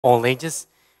all ages,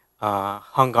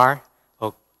 Hungar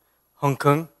or Hung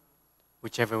Kuen,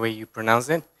 whichever way you pronounce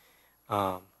it.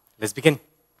 Let's begin.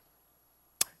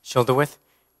 Shoulder width,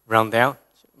 round out,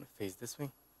 face this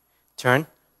way. Turn,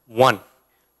 1,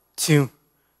 2,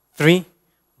 3,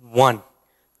 1,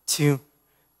 2,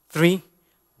 3,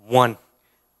 1,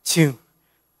 2,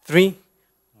 3,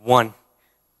 1,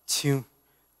 2,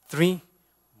 3,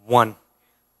 1,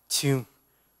 2,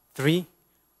 3,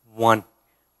 1,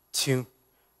 2,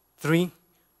 3,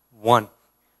 1,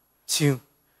 2,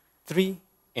 3,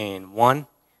 and 1,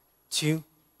 2,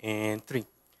 and 3.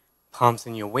 Palms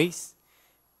in your waist.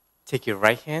 Take your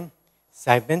right hand,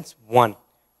 side bends, 1,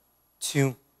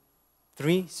 2,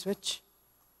 3, switch,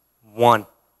 1,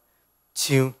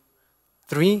 2,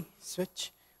 3,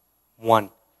 switch, 1,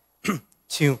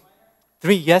 2,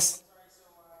 3, yes?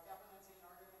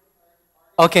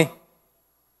 Okay.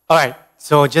 All right,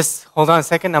 so just hold on a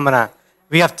second.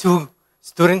 We have 2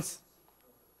 students.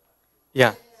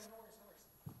 Yeah.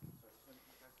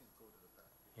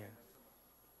 Yeah.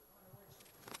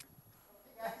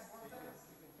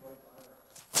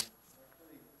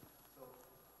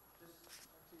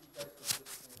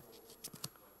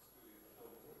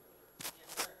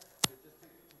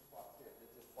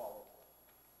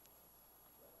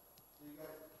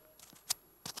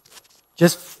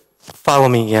 Just follow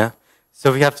me, yeah.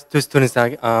 So we have 2 students.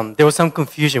 There was some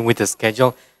confusion with the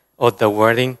schedule or the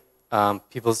wording.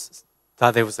 People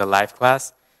thought it was a live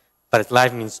class, but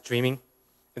live means streaming.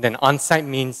 And then on-site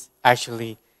means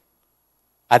actually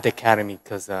at the academy,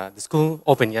 because the school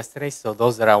opened yesterday. So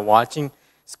those that are watching,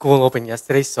 school opened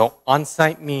yesterday. So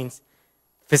on-site means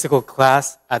physical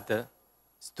class at the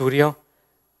studio.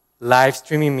 Live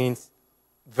streaming means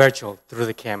virtual through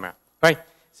the camera. Right,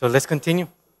 so let's continue.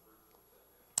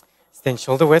 Stand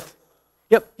shoulder width.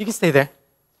 Yep, you can stay there.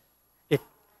 Yeah,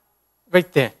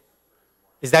 right there.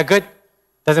 Is that good?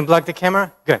 Doesn't block the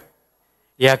camera? Good.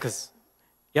 Yeah,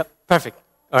 yep, perfect.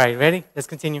 All right, ready? Let's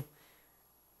continue.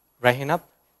 Right hand up.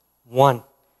 1,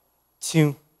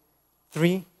 2,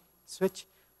 3, switch.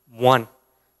 1,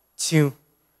 2,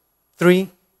 3,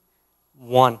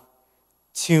 1,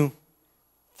 2,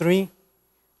 3,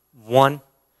 1,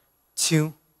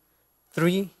 2,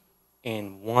 3,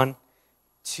 and 1,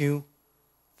 2,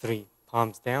 3.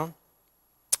 Palms down.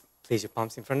 Place your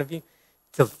palms in front of you.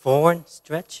 Tilt forward,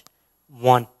 stretch.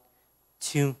 1,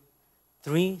 2,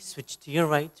 3. Switch to your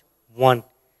right. 1,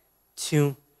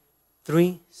 2,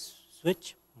 3.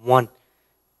 Switch. 1,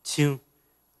 2,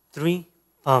 3.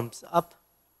 Palms up.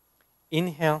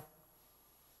 Inhale.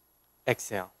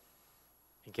 Exhale.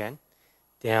 Again.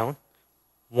 Down.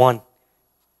 1,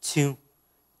 2,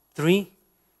 3.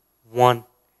 1,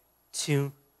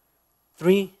 2,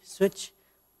 3. Switch.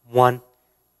 1,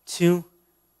 2,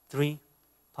 3.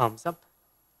 Palms up.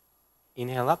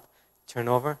 Inhale up. Turn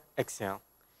over. Exhale.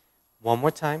 One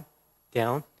more time.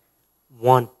 Down.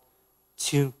 1,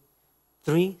 2,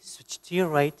 3. Switch to your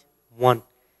right. 1,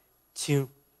 2,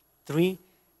 3.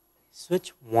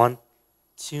 Switch. 1,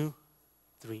 2,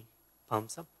 3.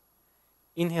 Palms up.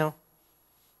 Inhale.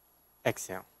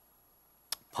 Exhale.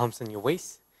 Palms on your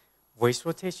waist. Waist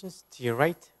rotations to your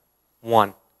right.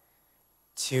 1,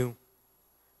 2,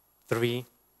 3,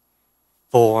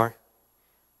 4,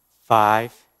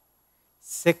 5,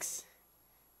 6,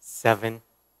 7,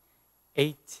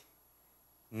 8,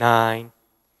 9,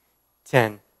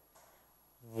 10.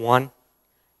 1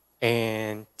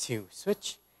 and 2.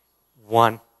 Switch.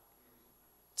 1,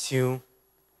 2,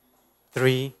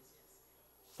 3,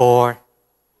 4,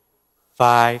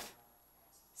 5,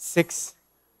 6,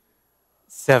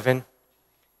 7,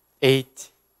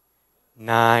 8,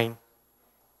 9,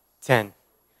 10.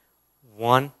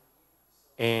 1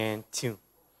 and 2.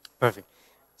 Perfect.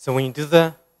 So when you do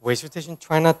the waist rotation,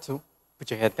 try not to put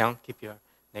your head down. Keep your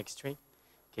neck straight.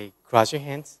 Okay, cross your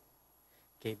hands.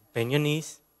 Okay, bend your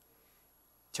knees.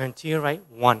 Turn to your right.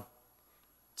 1,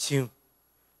 2,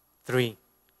 3,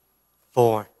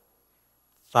 4,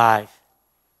 5,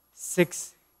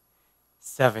 6,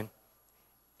 7,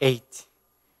 8,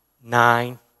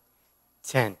 9,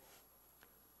 10.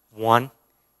 1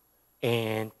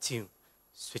 and 2.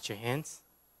 Switch your hands.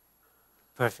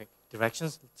 Perfect.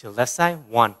 Directions to the left side.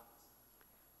 1,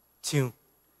 2,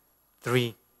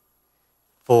 3,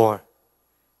 4,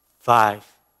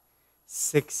 5,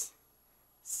 6,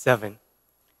 7,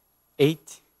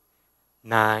 8,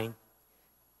 9,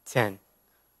 10.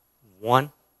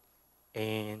 1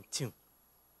 and 2.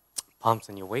 Palms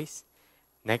on your waist.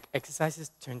 Neck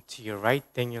exercises. Turn to your right,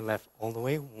 then your left, all the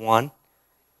way. 1,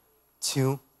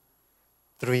 2,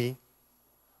 3,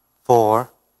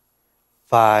 4,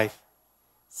 5,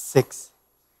 6,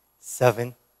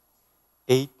 7,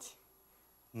 8,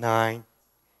 9,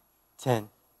 10.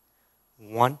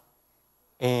 1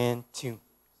 and 2.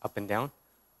 Up and down.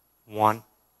 1,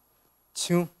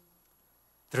 2,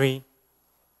 3,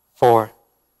 4,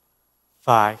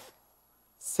 5,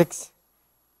 6,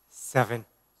 7,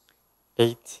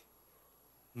 8,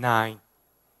 9,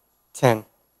 10.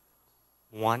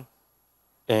 1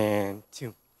 and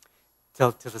 2.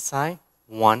 Tilt to the side.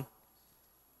 1,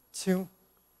 2,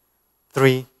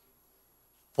 3,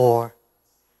 4,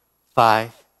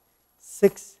 5,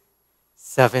 6,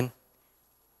 7,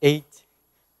 8,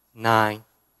 9,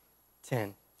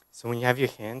 10. So when you have your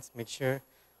hands, make sure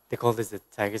they call this the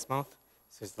tiger's mouth.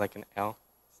 So it's like an L.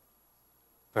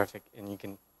 Perfect. And you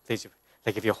can place your,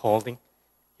 like if you're holding,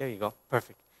 there you go.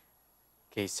 Perfect.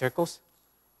 Okay, circles.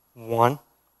 1,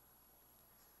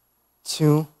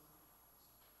 2,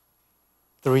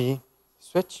 3,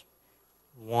 switch.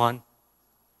 1,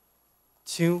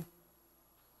 2,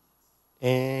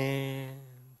 and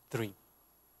 3.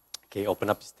 Okay, open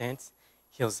up your stance.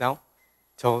 Heels out,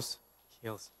 toes,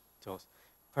 heels, toes.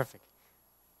 Perfect.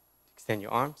 Extend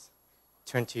your arms.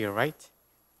 Turn to your right.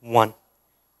 1,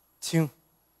 2,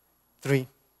 3,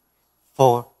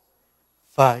 4,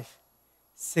 5,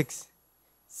 6,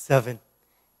 7,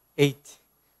 8,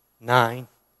 9,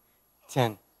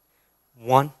 10.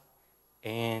 1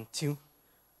 and 2,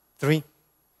 3,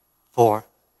 4,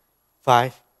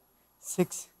 5,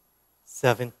 6,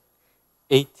 7,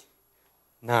 8,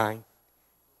 9,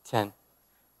 10.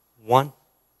 1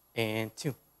 and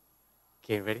 2.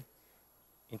 Okay, ready?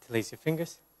 Interlace your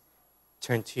fingers.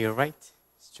 Turn to your right.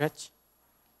 Stretch.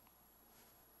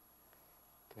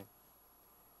 Good.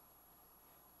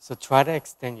 So try to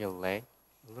extend your leg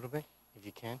a little bit if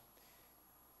you can.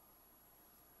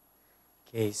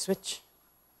 Okay, switch.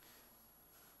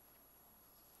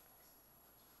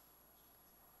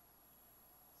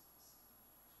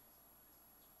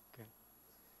 Good.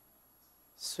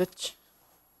 Switch.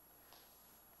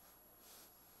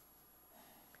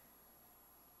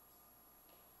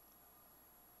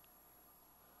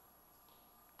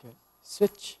 Good.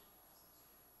 Switch.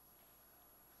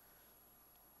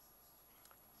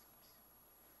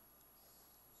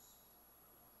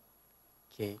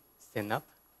 Okay, stand up,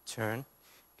 turn.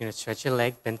 You're gonna stretch your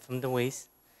leg, bend from the waist.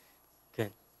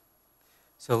 Good.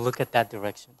 So look at that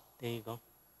direction. There you go.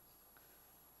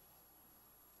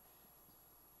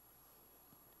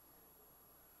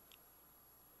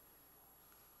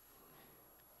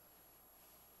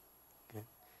 Good.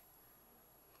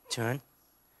 Turn.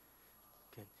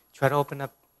 Good. Try to open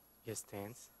up your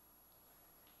stance.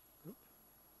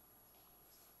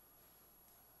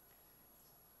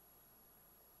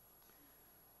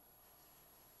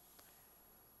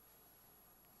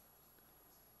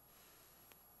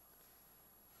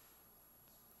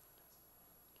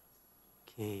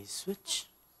 Okay, switch.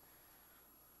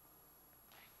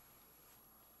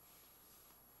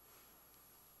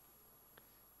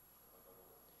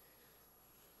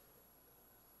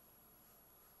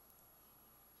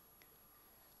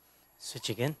 Switch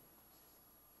again.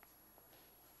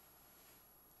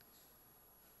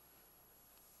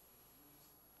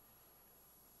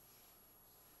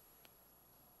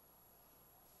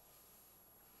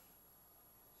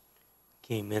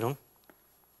 Okay, middle.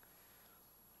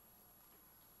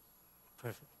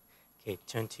 Perfect. Okay,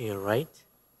 turn to your right.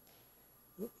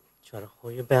 Try to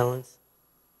hold your balance.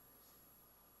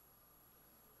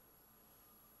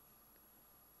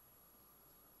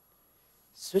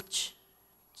 Switch.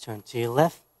 Turn to your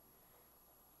left.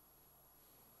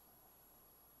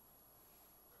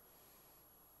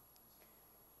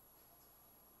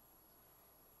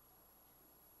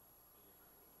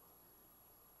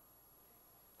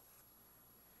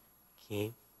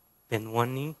 Okay, bend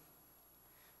one knee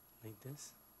like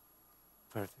this.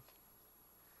 Perfect.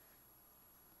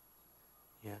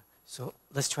 Yeah. So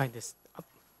let's try this. Up.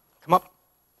 Come up.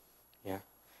 Yeah.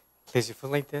 Place your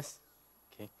foot like this.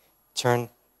 Okay. Turn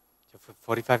your foot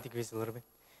 45 degrees a little bit.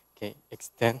 Okay.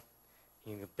 Extend.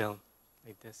 You can bend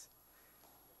like this.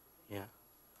 Yeah.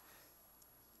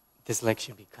 This leg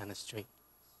should be kind of straight.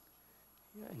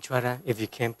 Yeah. And try to, if you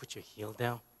can, put your heel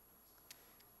down.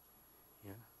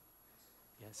 Yeah.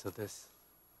 Yeah. So this.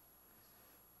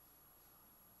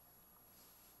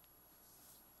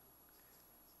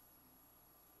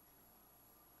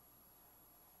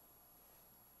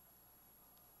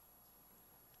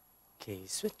 Okay,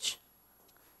 switch.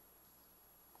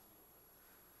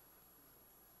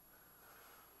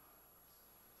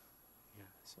 Yeah,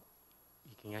 so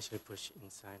you can actually push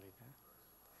inside like that.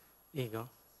 There you go.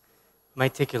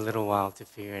 Might take you a little while to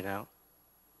figure it out.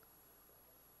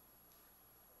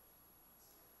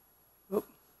 Oh,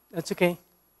 that's okay.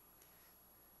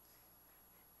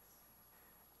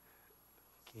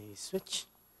 Okay, switch.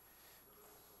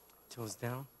 Toes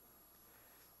down.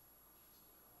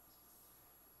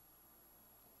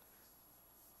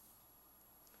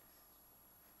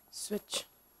 Switch.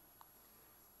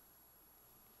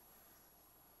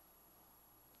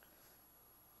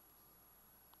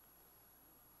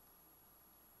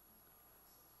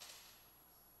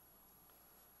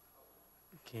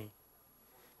 Okay.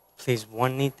 Place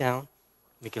one knee down.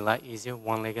 Make it a lot easier,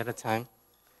 one leg at a time.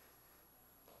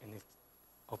 And then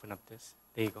open up this.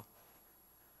 There you go.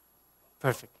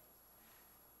 Perfect.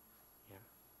 Yeah.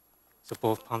 So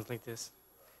both palms like this.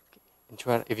 Okay. And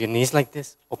try, if your knee's like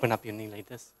this, open up your knee like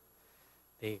this.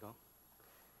 There you go.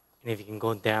 And if you can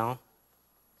go down,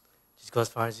 just go as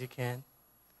far as you can.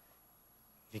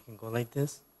 If you can go like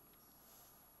this.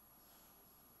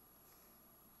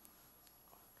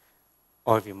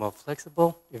 Or if you're more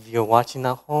flexible, if you're watching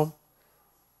at home,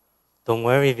 don't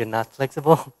worry if you're not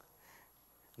flexible.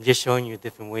 I'm just showing you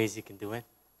different ways you can do it.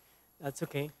 That's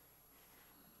okay.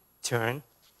 Turn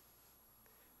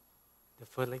the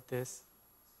foot like this.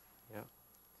 Yeah.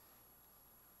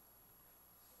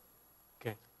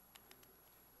 Good.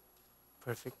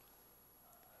 Perfect.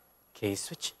 Okay,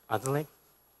 switch other leg.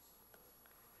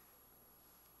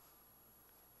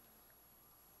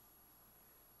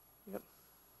 Yep.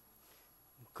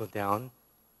 Go down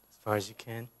as far as you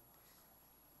can.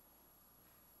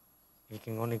 If you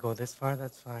can only go this far,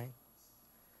 that's fine.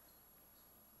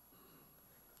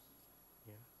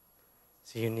 Yeah.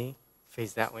 So your knee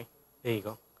face that way. There you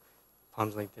go.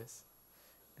 Palms like this.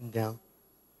 And down.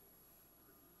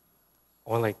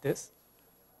 Or like this.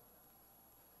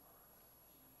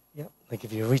 Yep. Like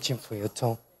if you're reaching for your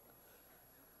toe.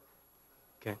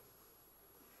 Okay.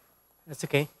 That's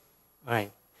okay. All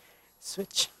right.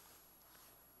 Switch.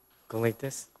 Go like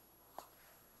this.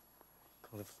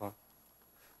 Go to the floor.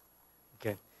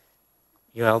 Good.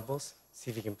 Your elbows.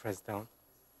 See if you can press down.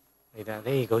 Like that.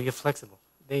 There you go. You're flexible.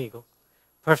 There you go.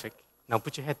 Perfect. Now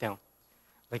put your head down.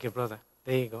 Like your brother.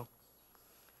 There you go.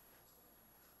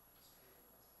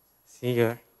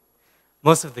 See,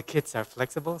 most of the kids are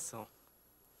flexible, so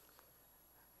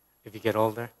if you get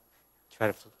older,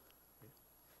 try to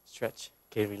stretch.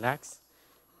 Okay, relax.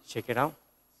 Check it out.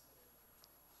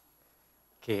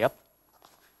 Okay, up.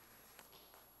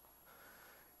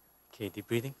 Okay, deep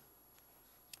breathing.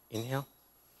 Inhale.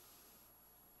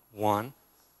 1.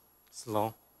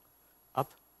 Slow.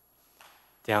 Up.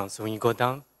 Down. So when you go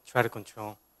down, try to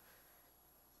control.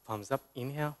 Palms up.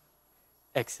 Inhale.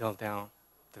 Exhale down.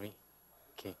 3.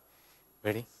 Okay.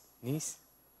 Ready? Knees.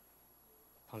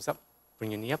 Palms up.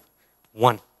 Bring your knee up.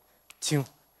 1, 2,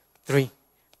 3,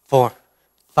 4,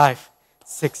 5,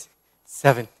 6,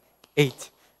 7, 8,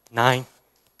 9,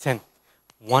 10.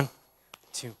 1,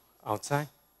 2. Outside.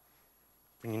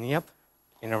 Bring your knee up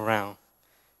and around.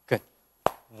 Good.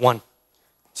 1,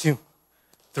 2,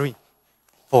 3,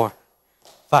 4,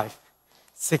 5,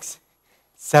 6,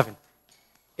 7,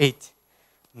 8,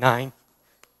 9,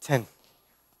 10.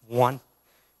 1,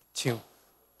 2.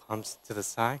 Palms to the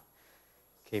side.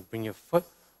 Okay, bring your foot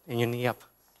and your knee up.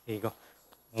 There you go.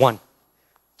 1,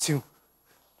 2,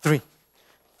 3,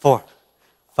 4,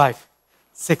 5,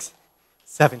 6,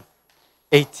 7,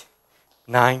 8,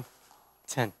 9,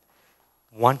 10.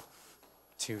 1,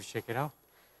 2. Shake it out.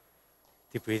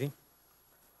 Deep breathing.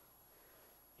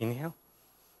 Inhale.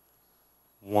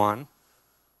 1.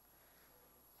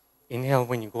 Inhale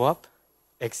when you go up.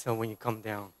 Exhale when you come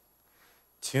down.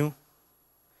 2,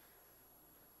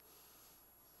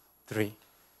 3.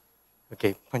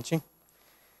 Okay, punching.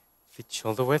 Feet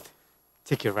shoulder width.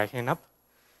 Take your right hand up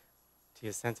to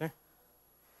your center.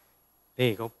 There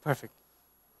you go, perfect.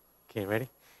 Okay, ready?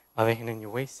 Other hand on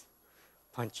your waist.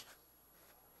 Punch.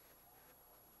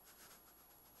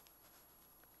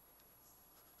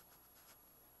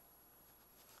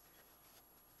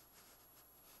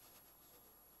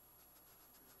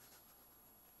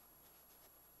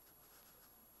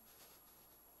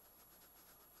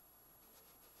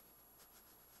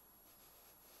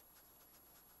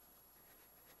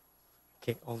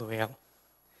 Okay, all the way out.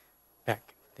 Back.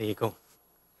 There you go.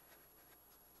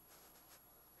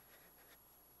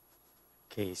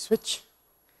 Okay, switch.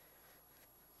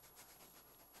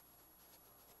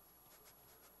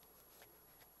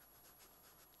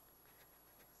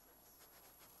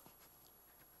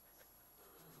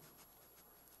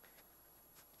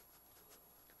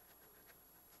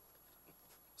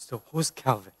 So who's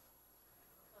Calvin?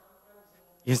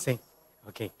 You say,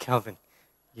 okay, Calvin.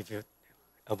 Give your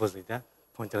elbows like that,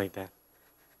 point it like that.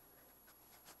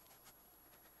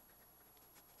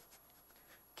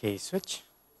 Okay, switch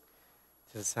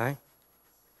to the side.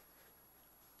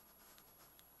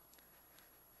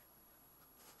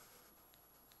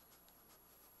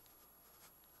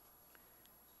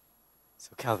 So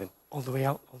Calvin, all the way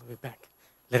out, all the way back.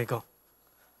 Let it go.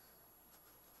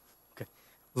 Okay.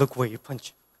 Look where you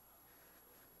punch.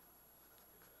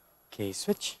 Okay,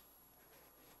 switch.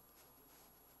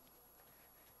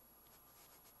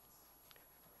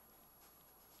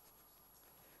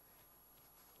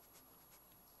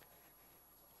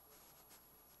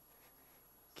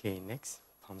 Okay, next,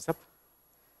 palms up.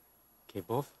 Okay,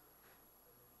 both.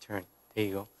 Turn. There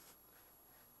you go.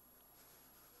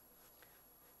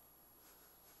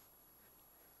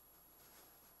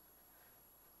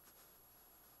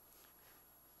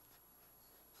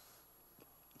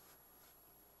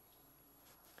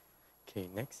 Okay,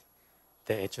 next,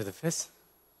 the edge of the fist.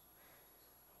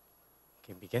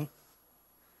 Okay, begin.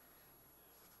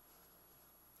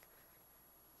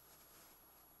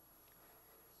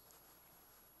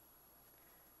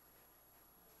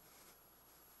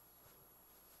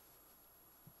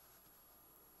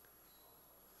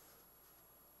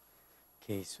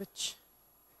 Okay, switch.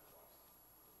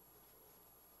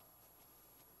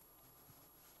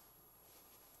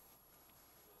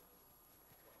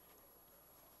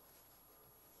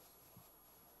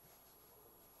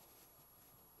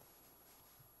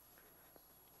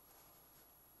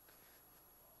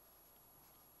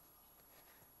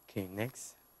 Okay,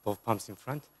 next, both palms in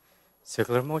front.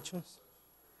 Circular motions.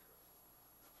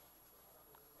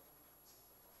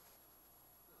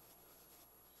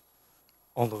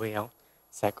 All the way out.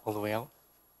 Sack all the way out.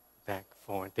 Back,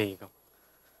 forward. There you go.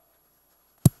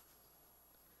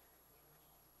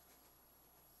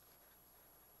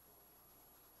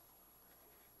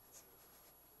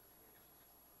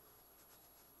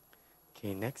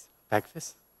 Okay, next, back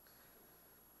fist.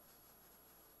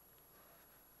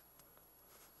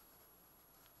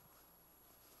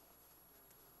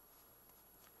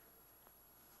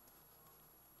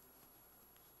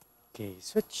 Okay,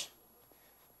 switch.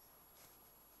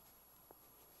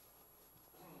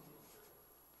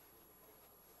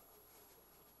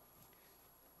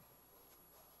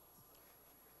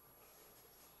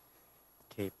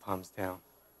 Okay, palms down.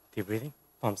 Deep breathing,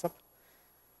 palms up.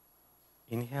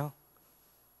 Inhale,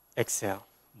 exhale.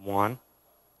 1,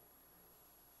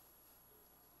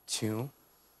 2.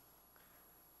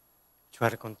 Try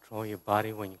to control your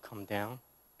body when you come down.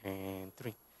 And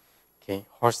 3. Okay,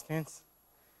 horse stance.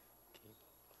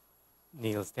 Okay.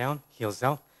 Knees down, heels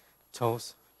out,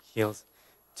 toes, heels,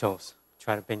 toes.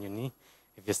 Try to bend your knee.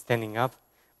 If you're standing up,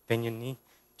 bend your knee.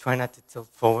 Try not to tilt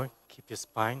forward. Keep your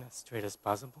spine as straight as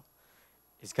possible.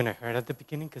 It's going to hurt at the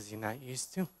beginning because you're not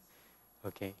used to.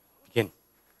 Okay, begin.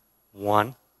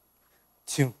 1,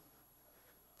 2,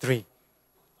 3,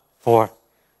 4,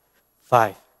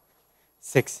 5,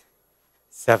 6,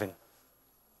 7,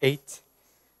 8,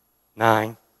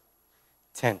 9,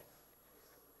 10.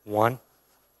 1,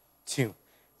 2.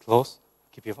 Close.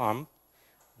 Keep your arm.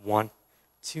 1,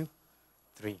 2,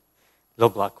 3. Low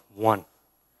block. 1,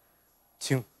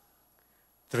 2,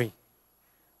 3,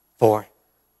 4,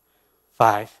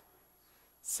 5,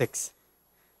 6,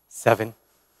 7,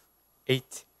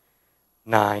 8,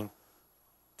 9,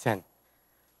 10.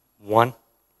 1,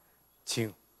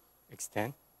 2.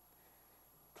 Extend.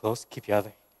 Close. Keep your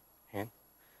other hand.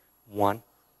 1,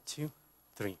 2,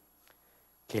 3.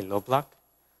 Okay, low block.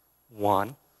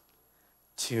 1,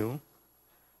 2,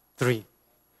 3,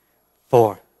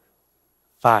 4,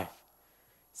 5,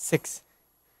 6,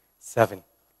 7,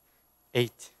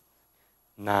 8,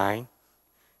 9,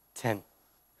 10.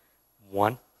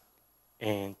 1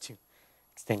 and 2.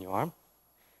 Extend your arm.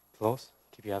 Close.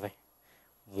 Keep your other.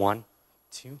 1,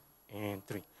 2, and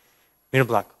 3. Middle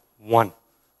block. 1,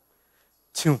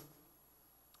 2,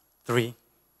 3,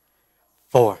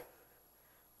 4,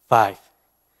 5,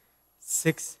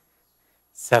 6,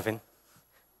 7,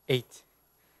 8,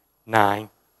 9,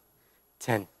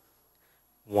 10.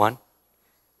 1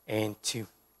 and 2.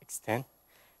 Extend.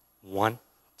 1,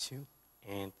 2,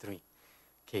 and 3.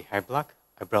 Okay, high block,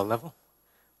 eyebrow level.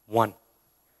 1,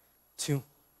 2,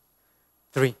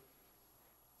 3,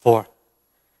 4,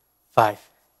 5,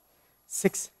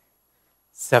 6,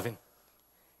 7,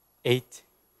 8,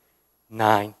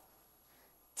 9,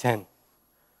 10.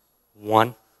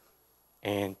 1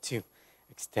 and 2.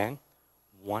 Extend.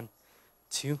 1,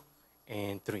 2,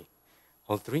 and 3.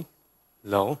 Hold 3.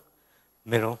 Low,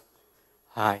 middle,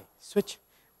 high. Switch.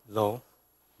 Low,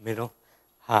 middle,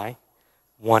 high.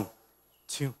 1,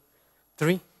 2,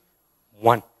 3.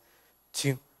 1,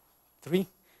 2, 3.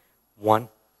 1,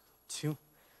 2,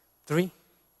 3.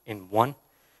 And 1,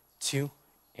 2,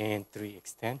 and 3.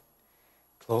 Extend.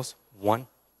 Close. 1,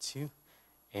 2,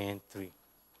 and 3.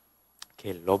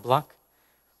 Okay, low block.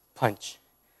 Punch.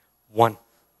 1,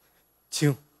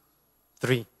 2,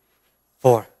 3,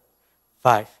 4,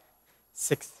 5,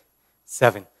 6,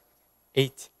 7,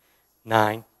 8,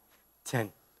 9,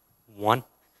 10. 1,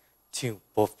 2.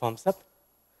 Both palms up.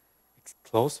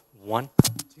 Close. 1,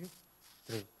 2,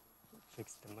 3.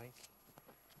 Fix the mic.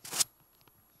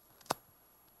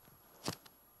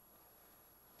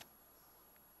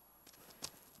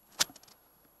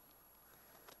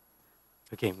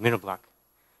 Okay, middle block.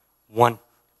 1,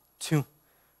 2,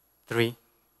 3,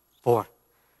 4,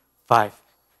 5,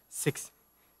 6,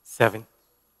 7,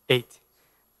 8,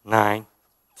 9,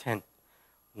 10.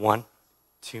 1,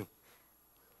 2.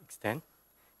 Extend.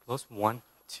 Close. 1,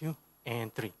 2,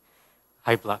 and 3.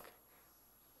 High block.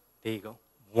 There you go.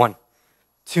 1,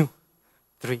 2,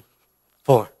 3,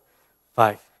 4,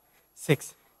 5,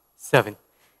 6, 7,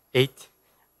 8,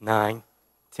 9,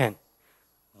 10.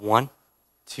 1,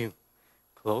 2.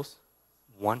 Close.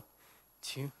 1,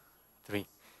 2, 3.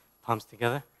 Palms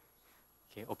together.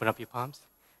 Okay, open up your palms.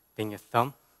 Then your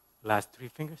thumb, last 3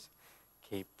 fingers.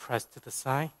 Okay, press to the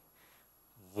side.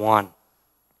 1,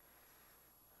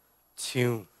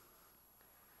 2,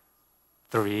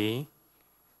 3,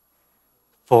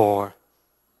 4,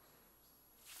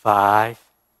 5,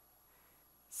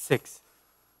 6.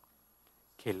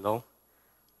 Okay, low.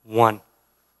 1,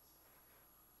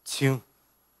 2,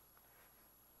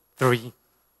 3,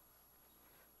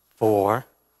 4,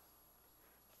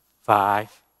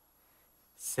 5,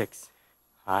 6.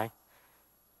 High.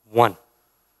 1,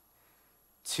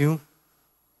 2,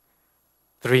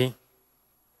 3,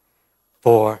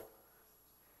 4,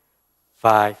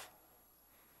 5,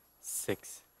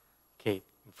 6. Okay,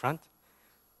 in front.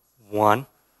 1,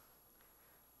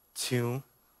 2,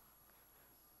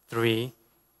 3,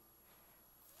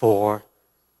 4,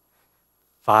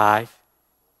 5,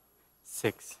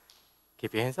 6.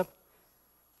 Keep your hands up.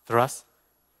 Thrust,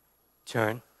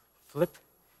 turn, flip,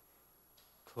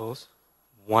 close.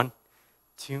 1,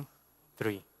 2,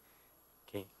 3.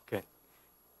 Okay, good.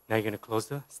 Now you're going to close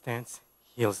the stance.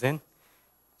 Heels in,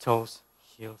 toes,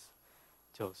 heels,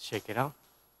 toes. Shake it out.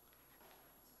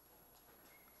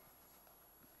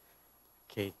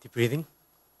 Okay, deep breathing.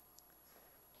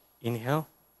 Inhale.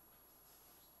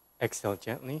 Exhale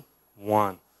gently.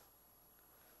 1,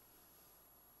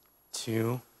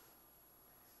 2,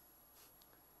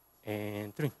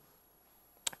 and 3.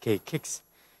 Okay, kicks.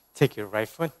 Take your right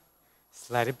foot,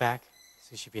 slide it back, so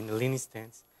you should be in the leaning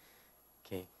stance.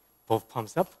 Okay, both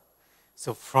palms up.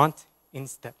 So front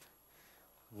instep.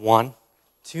 1,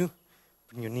 2.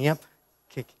 Bring your knee up,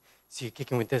 kick. So you're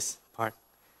kicking with this part.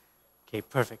 Okay,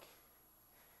 perfect.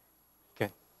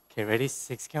 Good. Okay, ready?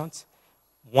 6 counts.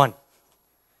 1.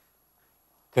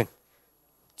 Good.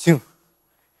 2,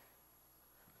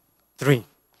 3,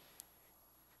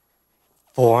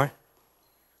 4,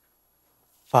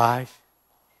 5,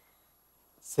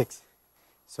 6.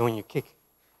 So when you kick,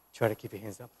 try to keep your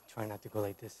hands up. Try not to go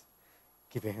like this.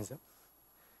 Keep your hands up.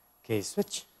 Okay,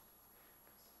 switch.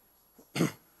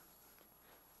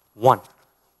 1,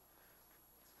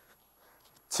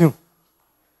 2,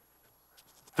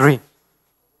 3,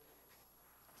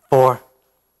 4,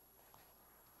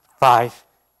 5,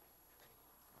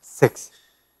 6.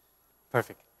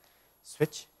 Perfect.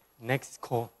 Switch. Next is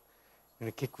called, I'm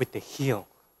going to kick with the heel.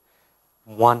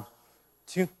 1,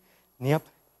 2, knee up,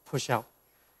 push out.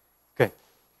 Good.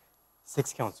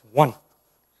 6 counts. 1,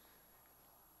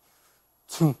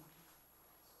 2,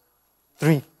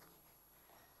 3,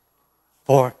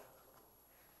 4,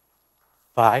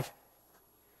 5,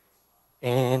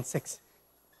 and 6.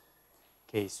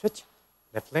 Okay, switch.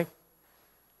 Left leg.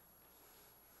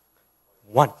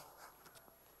 1,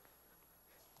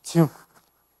 2,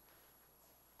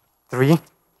 3,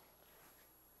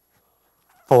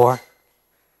 4,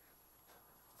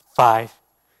 5,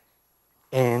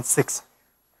 and 6.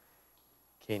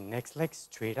 Okay, next leg,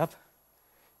 straight up.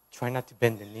 Try not to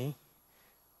bend the knee.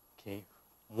 Okay,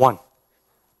 1,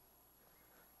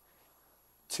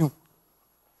 2,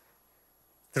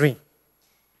 3.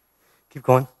 Keep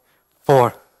going.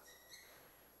 4,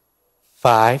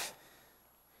 5,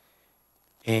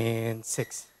 and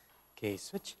 6. Okay,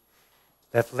 switch.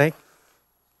 Left leg.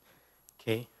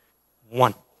 Okay,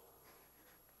 1,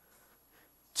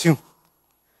 2,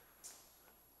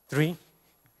 3.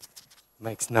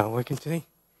 Mic's not working today.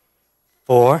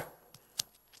 4,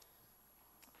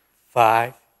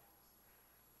 5,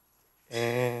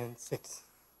 and 6.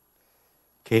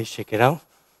 Okay, shake it out.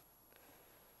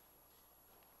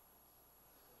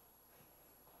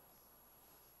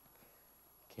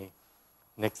 Okay,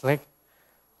 next leg.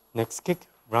 Next kick,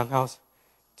 roundhouse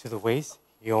to the waist,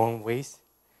 your own waist,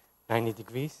 90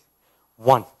 degrees.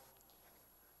 1,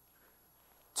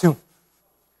 2,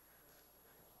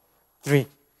 3,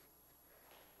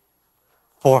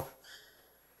 4,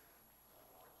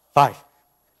 5,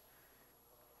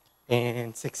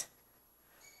 and 6.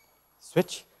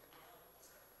 Switch.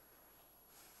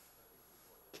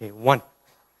 Okay, 1,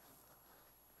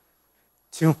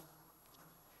 2,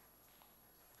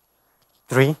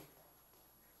 3,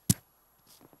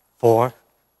 4,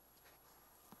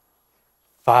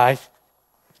 5,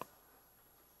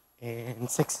 and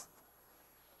 6.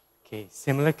 Okay,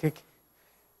 similar kick.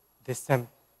 This time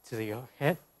to your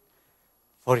head,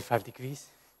 45 degrees.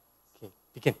 Okay,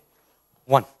 begin.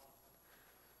 1,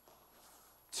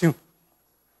 2,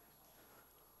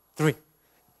 3,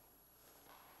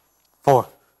 4,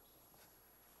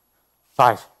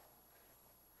 5,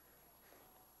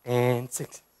 and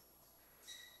 6.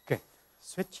 Good.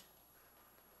 Switch.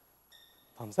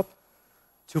 Palms up.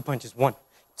 2 punches. 1,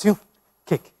 2,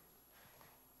 kick.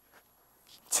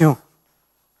 2,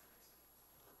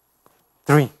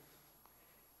 3,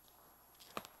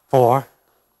 4,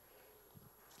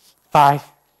 5,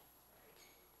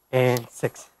 and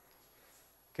 6.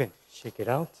 Good. Shake it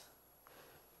out.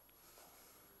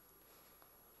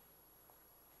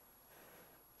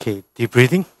 Okay, deep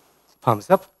breathing. Palms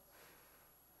up.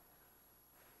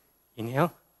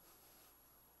 Inhale.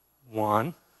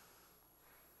 1,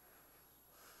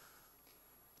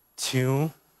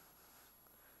 2,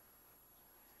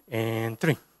 and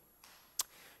 3. Do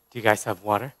you guys have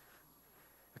water?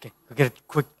 Okay, go get a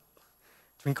quick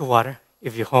drink of water.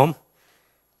 If you're home,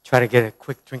 try to get a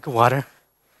quick drink of water.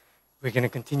 We're going to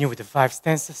continue with the 5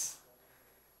 stances.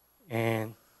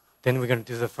 And then we're going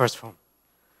to do the first one,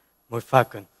 Moy Fa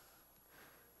Kuen,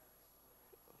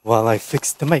 while I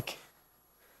fix the mic.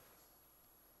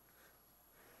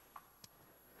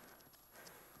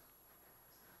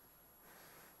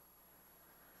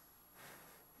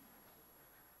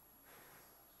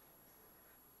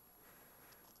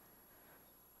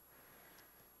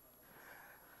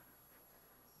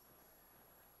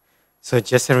 So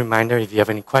just a reminder, if you have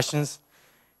any questions,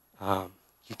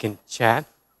 you can chat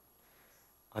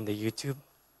on the YouTube,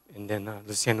 and then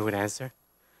Lucian would answer.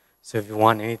 So if you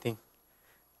want anything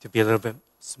to be a little bit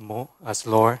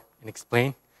slower and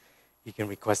explain, you can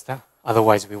request that.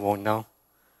 Otherwise, we won't know.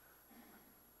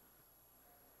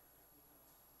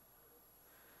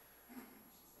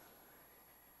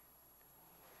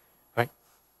 Right?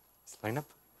 Let's line up.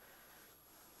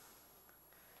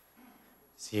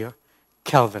 See you.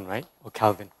 Calvin, right? Or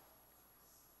Calvin.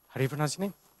 How do you pronounce your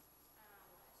name?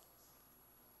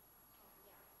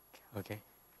 Okay.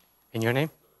 And your name?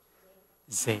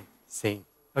 Zane. Zane.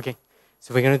 Okay.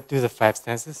 So we're going to do the 5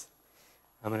 stances.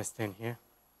 I'm going to stand here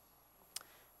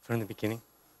from the beginning.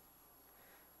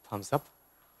 Palms up.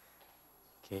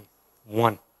 Okay.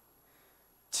 1,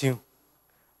 2.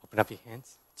 Open up your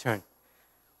hands. Turn.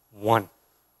 1.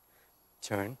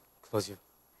 Turn. Close your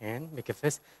hand. Make a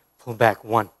fist. Pull back.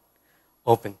 1.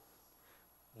 Open.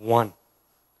 1,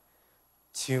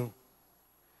 2,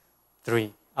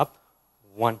 3. Up.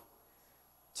 1,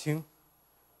 2,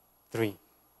 3.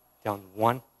 Down.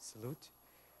 1. Salute.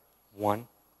 1,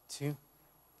 2,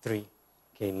 3.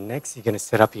 Okay, next you're going to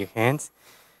set up your hands.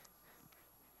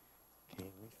 Okay,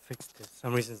 let me fix this. For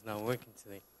some reason it's not working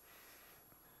today.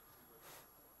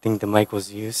 I think the mic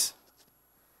was used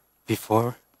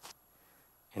before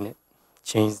and it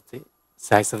changed the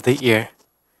size of the ear.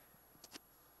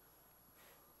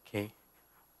 Okay,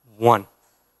 1,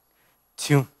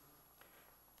 2,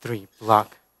 3.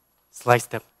 Block. Slide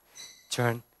step.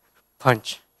 Turn.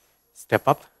 Punch. Step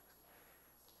up.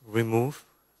 Remove.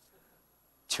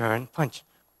 Turn. Punch.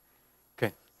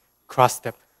 Good. Cross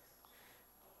step.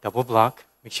 Double block.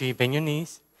 Make sure you bend your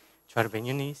knees. Try to bend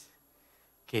your knees.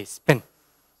 Okay, spin.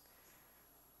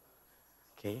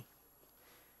 Okay.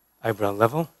 Eyebrow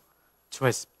level.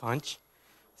 Twist. Punch.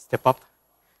 Step up.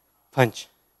 Punch.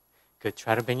 Good.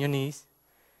 Try to bend your knees.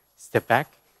 Step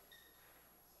back.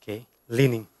 Okay.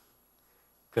 Leaning.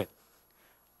 Good.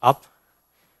 Up.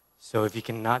 So if you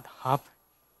cannot hop,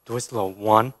 do it slow.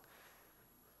 1,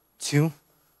 2,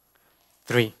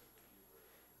 3.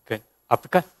 Good.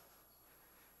 Uppercut.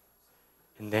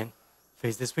 And then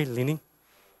face this way, leaning.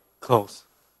 Close.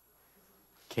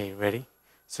 Okay, ready?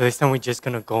 So this time we're just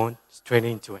going to go straight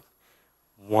into it.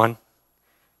 1,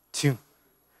 2,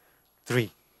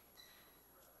 3.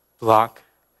 Block,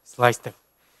 slide step,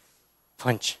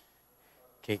 punch.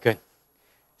 Okay, good.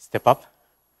 Step up,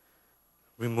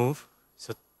 remove.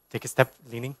 So take a step,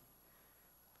 leaning.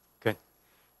 Good.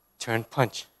 Turn,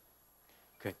 punch.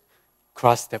 Good.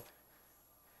 Cross step.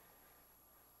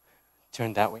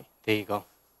 Turn that way. There you go.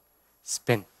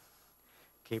 Spin.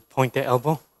 Okay, point the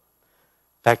elbow.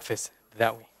 Back fist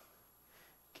that way.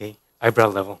 Okay, eyebrow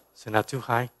level. So not too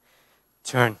high.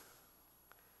 Turn.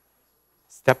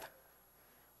 step,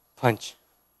 punch.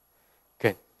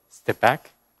 Good. Step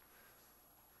back,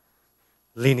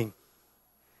 leaning.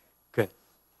 Good.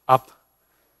 Up.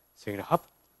 So you're going to hop,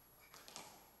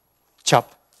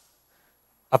 chop,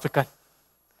 uppercut.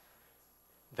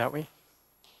 That way.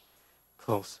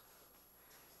 Close.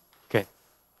 Good.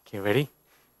 Okay, ready?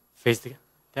 Face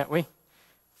that way.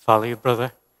 Follow your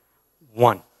brother.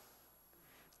 1,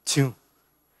 2,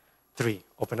 3.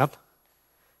 Open up.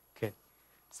 Good.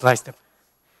 Slide step.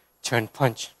 Turn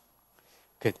punch.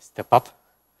 Good. Step up.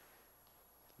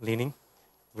 Leaning.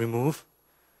 Remove.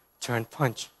 Turn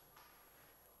punch.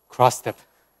 Cross step.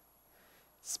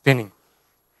 Spinning.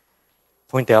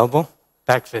 Point the elbow.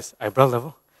 Back fist. Eyebrow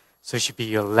level. So it should be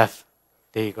your left.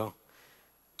 There you go.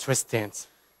 Twist stance.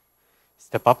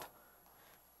 Step up.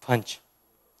 Punch.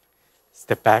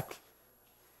 Step back.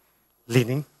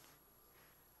 Leaning.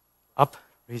 Up.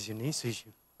 Raise your knee so you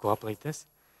should go up like this.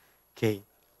 Okay.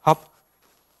 Hop.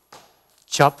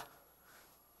 Chop.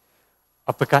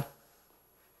 Uppercut.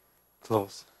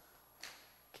 Close.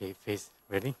 Okay. Face.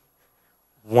 Ready?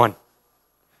 1,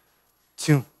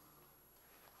 2.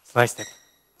 Slide step.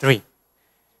 3.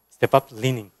 Step up.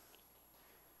 Leaning.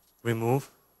 Remove.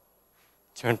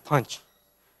 Turn punch.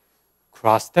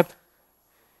 Cross step.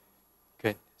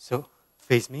 Good. So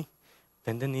face me.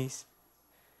 Bend the knees.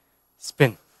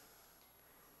 Spin.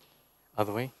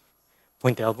 Other way.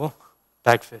 Point the elbow.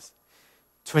 Back fist.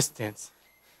 Twist stance.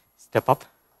 Step up.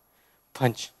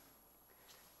 Punch.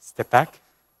 Step back.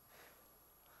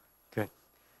 Good.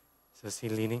 So see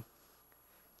leaning.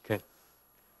 Good.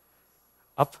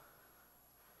 Up.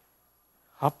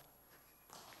 Hop.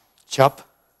 Chop.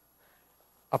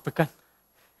 Uppercut.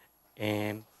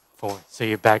 And forward. So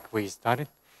you're back where you started.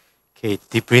 Okay,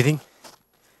 deep breathing.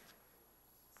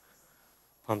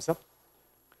 Palms up.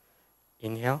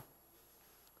 Inhale.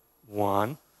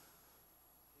 1,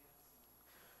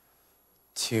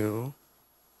 2,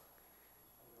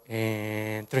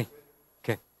 and 3.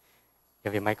 Good. You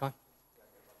have your mic on?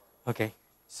 Okay.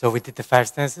 So we did the 5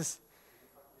 stances.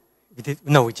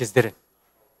 We just did it.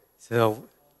 So,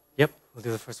 yep, we'll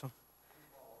do the first one.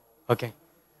 Okay.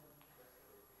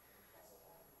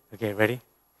 Okay, ready?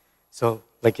 So,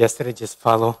 like yesterday, just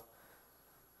follow.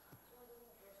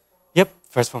 Yep,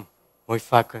 first one. Moy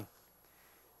Fa Kuen.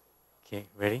 Okay,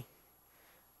 ready?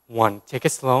 1, take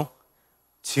it slow.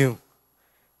 2,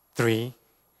 3,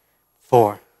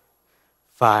 4,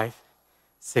 5,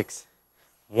 6.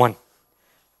 1,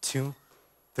 2,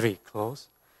 3. Close.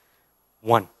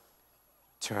 1.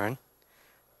 Turn.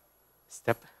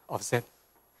 Step offset.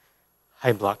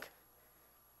 High block.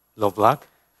 Low block.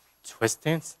 Twist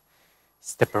stance.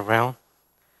 Step around.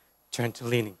 Turn to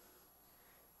leaning.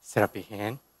 Set up your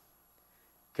hand.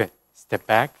 Good. Step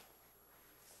back.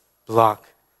 Block.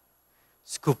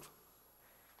 Scoop.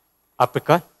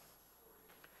 Uppercut.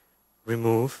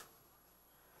 Remove.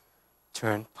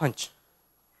 Turn. Punch.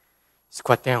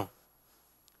 Squat down.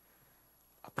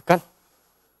 Uppercut.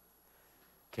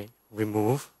 Okay.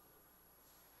 Remove.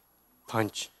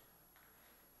 Punch.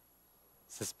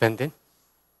 Suspended.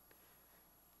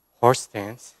 Horse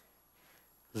stance.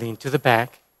 Lean to the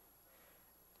back.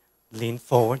 Lean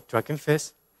forward. Dragon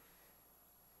fist.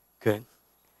 Good.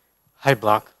 High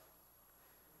block.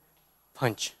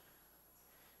 Punch.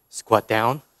 Squat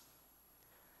down.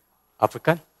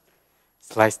 Uppercut.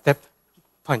 Slide step.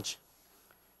 Punch.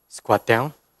 Squat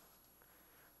down.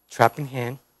 Trapping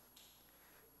hand.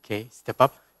 Okay. Step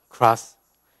up. Cross.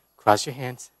 Cross your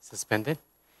hands. Suspended.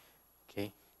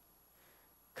 Okay.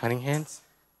 Cutting hands.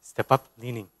 Step up.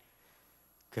 Leaning.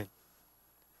 Good.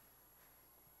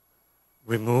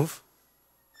 Remove.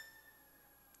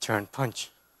 Turn. Punch.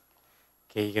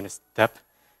 Okay. You're going to step.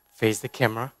 Face the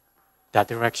camera. That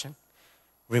direction.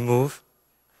 Remove.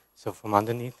 So from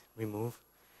underneath, remove.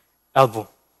 Elbow.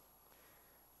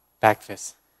 Back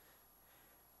fist.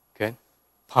 Good.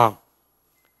 Palm.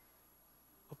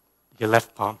 Your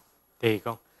left palm. There you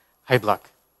go. High block.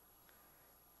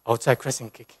 Outside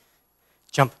crescent kick.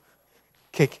 Jump.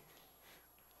 Kick.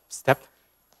 Step.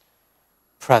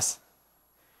 Press.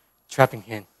 Trapping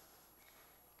hand.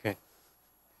 Good.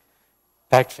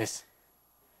 Back fist.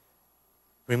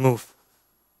 Remove.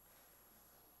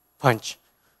 Punch.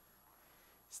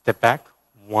 Step back.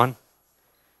 1,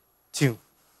 2.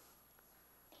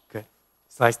 Good.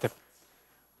 Slide step.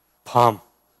 Palm.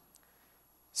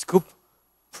 Scoop.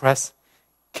 Press.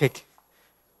 Kick.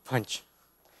 Punch.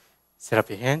 Set up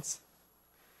your hands.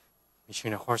 Make sure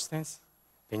you're in a horse stance.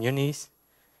 Bend your knees.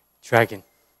 Dragon.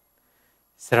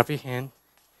 Set up your hand.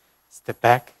 Step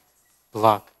back.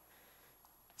 Block.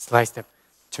 Slide step.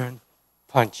 Turn.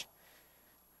 Punch.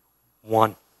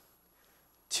 1,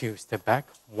 2. Step back.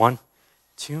 1,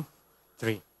 2,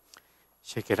 3.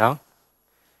 Shake it out.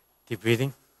 Deep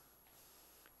breathing.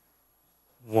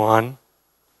 1,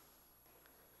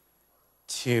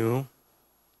 2,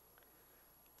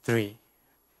 3.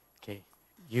 Okay,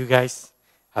 you guys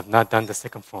have not done the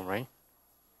second form, right?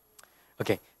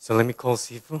 Okay, so let me call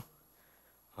Sifu.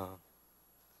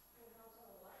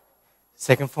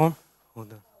 Second form?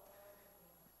 Hold on.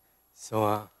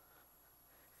 So,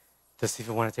 does Sifu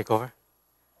want to take over?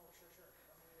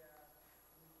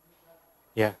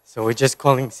 Yeah, so we're just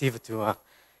calling Sifu to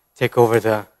take over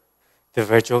the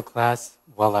virtual class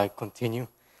while I continue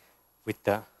with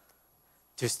the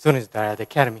 2 students that are at the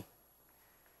academy.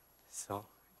 So, in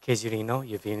case you didn't know,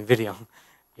 you're being video.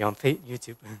 You're on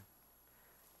YouTube.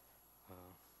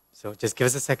 So just give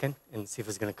us a second and see if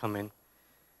it's going to come in.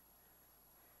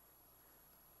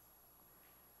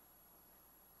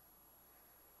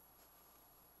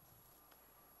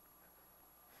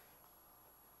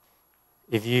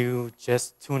 If you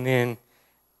just tune in,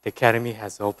 the academy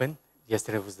has opened.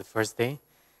 Yesterday was the first day,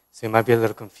 so it might be a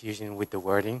little confusion with the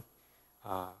wording.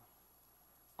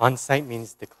 On-site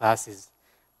means the class is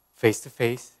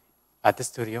face-to-face at the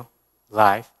studio,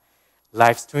 live.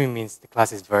 Live stream means the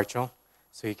class is virtual,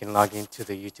 so you can log into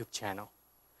the YouTube channel.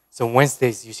 So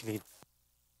Wednesdays usually.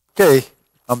 Okay,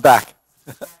 I'm back.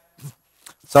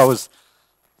 So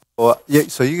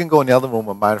so you can go in the other room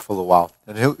with mine for a little while,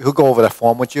 and he'll go over that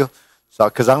form with you. So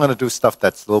because I'm going to do stuff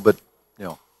that's a little bit,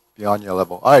 beyond your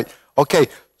level. All right. Okay.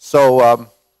 So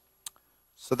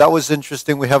so that was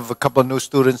interesting. We have a couple of new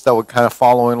students that were kind of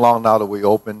following along now that we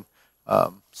open.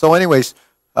 So anyways,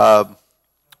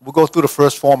 we'll go through the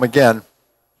first form again.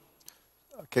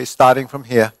 Okay, starting from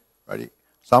here. Ready?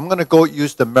 So I'm going to go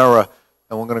use the mirror,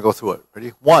 and we're going to go through it. Ready?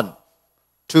 1,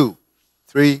 2,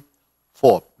 3,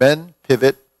 4. Bend,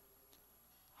 pivot,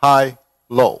 high,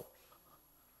 low.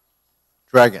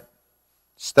 Dragon.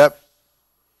 Step,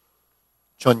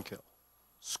 chunkill.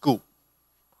 Scoop.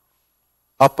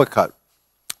 Uppercut.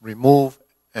 Remove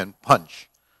and punch.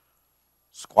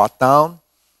 Squat down.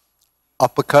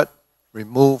 Uppercut.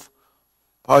 Remove.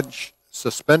 Punch.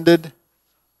 Suspended.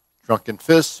 Drunken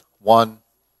fist. 1,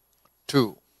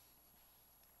 2,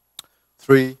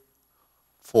 3,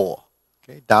 4.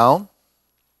 Okay, down.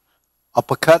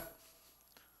 Uppercut.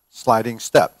 Sliding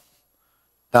step.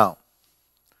 Down.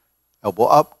 Elbow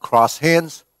up. Cross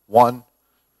hands. 1,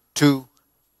 2,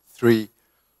 3,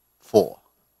 4.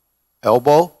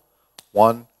 Elbow.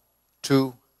 1,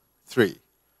 2, 3.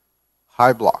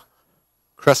 High block.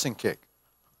 Crescent kick.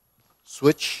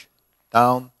 Switch.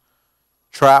 Down.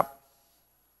 Trap.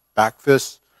 Back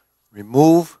fist.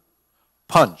 Remove.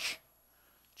 Punch.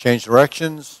 Change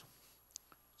directions.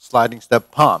 Sliding step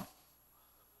palm.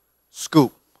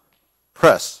 Scoop.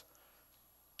 Press.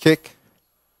 Kick.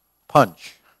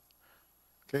 Punch.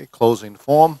 Okay, closing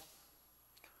form.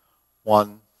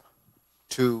 1,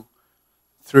 2,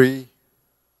 3.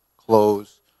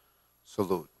 Close.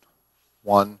 Salute.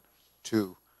 1,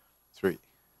 2, 3.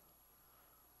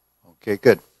 Okay,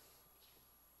 good.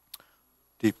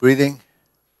 Deep breathing.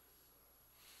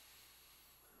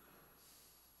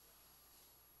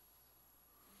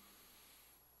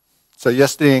 So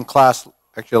yesterday in class,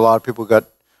 actually a lot of people got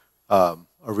a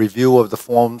review of the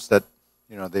forms that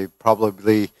they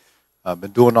probably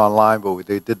been doing online, but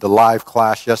they did the live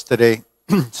class yesterday.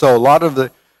 So a lot of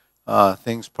the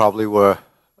things probably were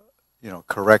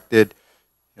corrected.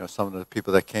 Some of the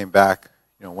people that came back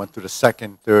went through the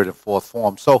second, third, and fourth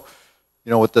form. So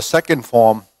with the second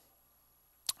form,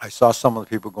 I saw some of the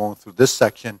people going through this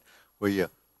section where you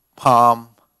palm,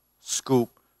 scoop,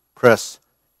 press,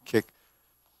 kick,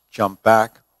 jump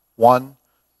back. 1,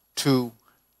 2,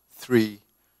 3,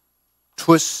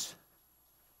 twist,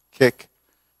 kick,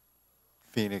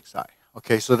 phoenix eye.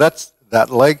 Okay, so that's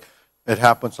that leg. It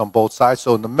happens on both sides.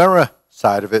 So in the mirror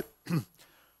side of it,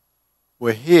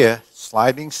 we're here,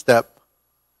 sliding step,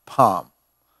 palm,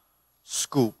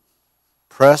 scoop,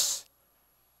 press,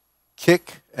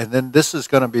 kick, and then this is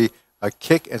going to be a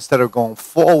kick. Instead of going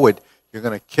forward, you're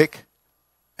going to kick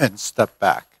and step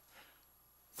back.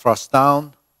 Thrust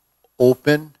down,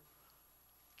 open,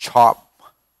 chop,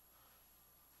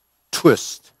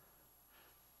 twist,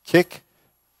 kick,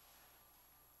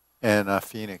 and a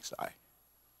phoenix eye.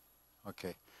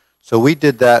 Okay, so we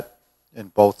did that in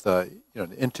both the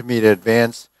intermediate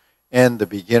advanced and the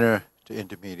beginner to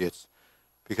intermediates,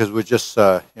 because we're just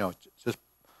just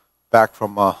back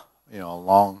from a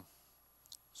long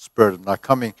spurt of not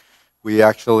coming. We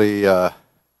actually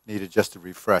needed just to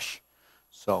refresh.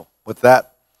 So with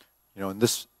that, in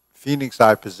this phoenix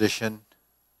eye position,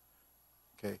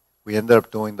 okay, we ended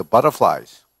up doing the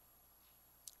butterflies.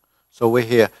 So we're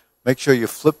here. Make sure you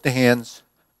flip the hands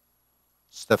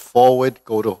step forward,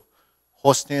 go to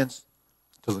horse stance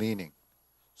to leaning.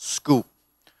 Scoop,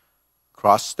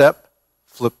 cross step,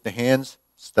 flip the hands,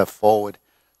 step forward,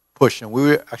 push. And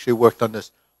we actually worked on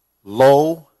this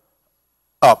low,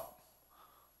 up.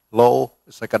 Low,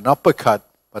 it's like an uppercut,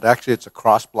 but actually it's a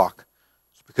cross block.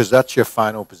 It's because that's your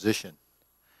final position.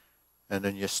 And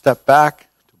then you step back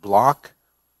to block,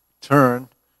 turn,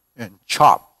 and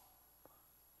chop.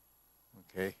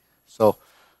 Okay, so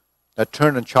that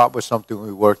turn and chop was something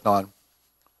we worked on.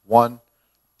 1,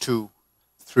 2,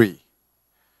 3.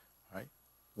 Right?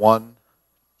 1,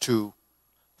 2,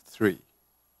 3.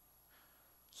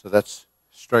 So that's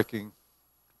striking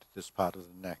to this part of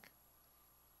the neck.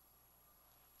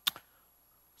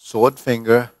 Sword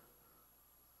finger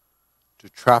to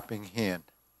trapping hand.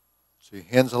 So your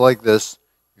hands are like this.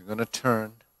 You're going to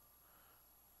turn.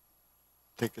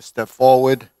 Take a step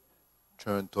forward.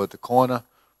 Turn toward the corner.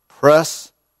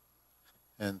 Press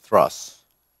and thrust.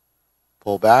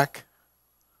 Pull back.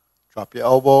 Drop your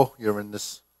elbow. You're in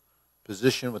this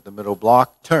position with the middle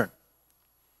block. Turn.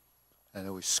 And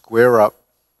then we square up.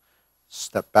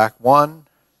 Step back 1,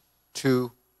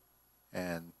 2,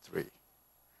 and 3.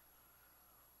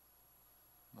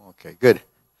 Okay, good.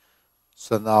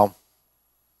 So now,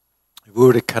 if we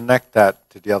were to connect that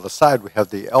to the other side, we have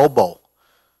the elbow.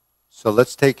 So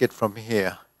let's take it from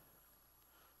here.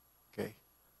 Okay.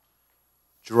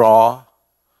 Draw,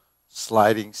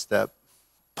 sliding step,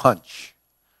 punch,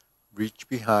 reach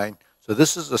behind. So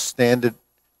this is a standard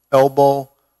elbow,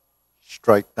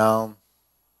 strike down,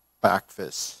 back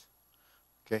fist.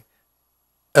 Okay.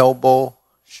 Elbow,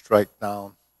 strike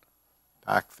down,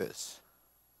 back fist.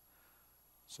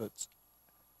 So it's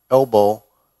elbow,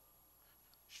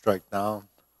 strike down,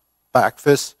 back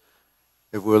fist.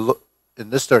 If we look in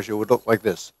this direction, it would look like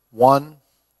this. 1,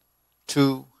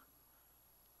 2,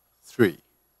 3.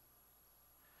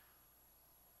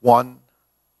 1,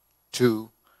 2,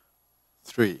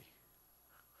 3.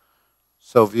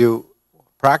 So if you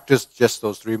practice just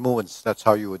those 3 movements, that's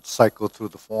how you would cycle through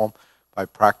the form, by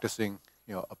practicing,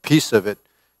 a piece of it.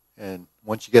 And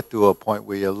once you get to a point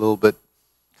where you're a little bit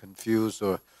confused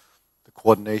or the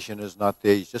coordination is not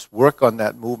there, you just work on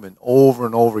that movement over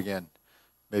and over again.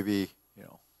 Maybe,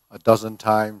 a dozen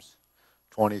times,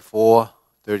 24,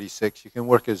 36. You can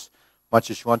work as much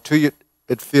as you want to.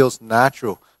 It feels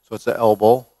natural. So it's an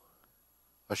elbow,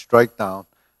 a strike down,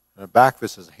 and a back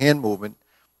fist is a hand movement.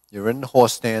 You're in the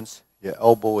horse stance. Your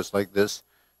elbow is like this.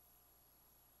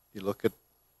 You look at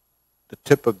the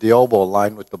tip of the elbow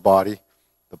aligned with the body.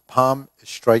 The palm is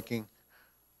striking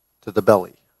to the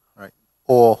belly, right?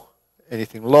 Or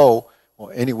anything low,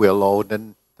 or anywhere low,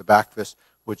 then the back fist,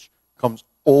 which comes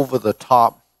over the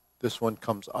top. This one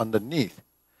comes underneath.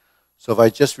 So if I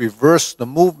just reverse the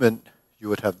movement, you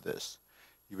would have this.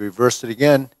 You reverse it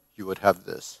again, you would have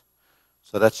this.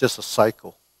 So that's just a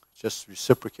cycle. Just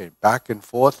reciprocate back and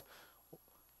forth.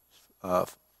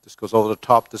 This goes over the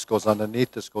top, this goes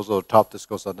underneath, this goes over the top, this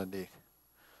goes underneath.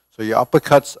 So your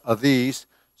uppercuts are these.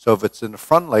 So if it's in the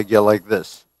front leg, you're like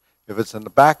this. If it's in the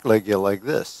back leg, you're like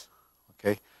this.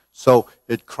 Okay? So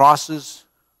it crosses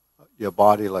your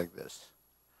body like this.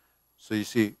 So you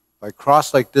see, if I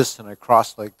cross like this and I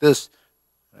cross like this,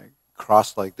 and I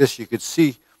cross like this, you could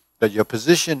see that your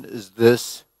position is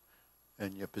this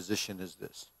and your position is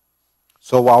this.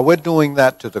 So while we're doing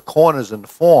that to the corners in the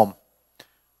form,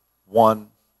 1,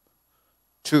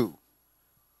 2,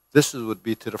 this would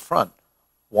be to the front.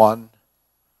 1,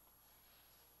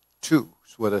 2.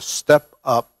 So with a step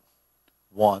up,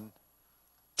 1,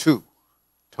 2.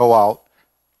 Toe out,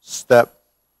 step,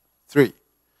 3.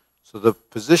 So the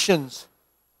positions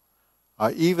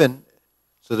are even,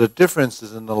 so the difference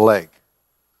is in the leg.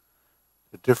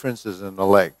 The difference is in the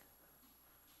leg.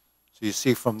 So you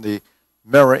see from the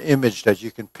mirror image that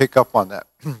you can pick up on that.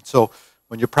 So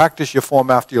when you practice your form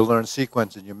after you learn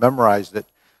sequence and you memorize it,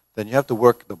 then you have to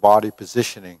work the body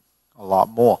positioning a lot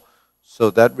more. So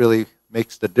that really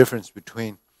makes the difference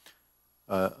between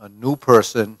a new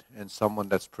person and someone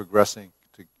that's progressing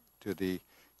to the,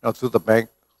 through the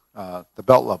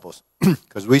belt levels.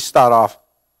 Because we start off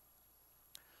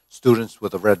students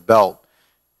with a red belt,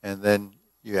 and then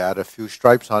you add a few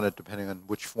stripes on it depending on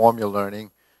which form you're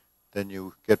learning. Then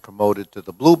you get promoted to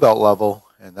the blue belt level,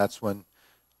 and that's when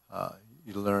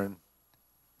you learn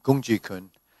Kung Ji Kun.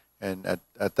 And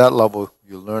at that level,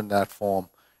 you learn that form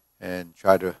and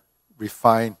try to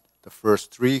refine the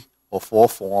first 3 or 4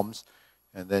 forms,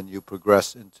 and then you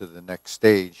progress into the next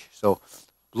stage. So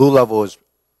blue level is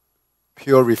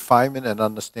pure refinement and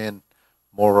understand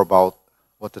more about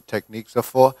what the techniques are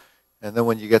for. And then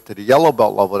when you get to the yellow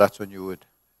belt level, that's when you would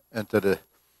enter the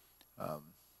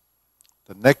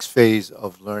the next phase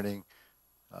of learning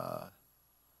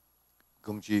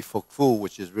Gongji Fuk Fu,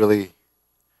 which is really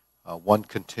one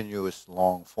continuous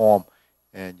long form,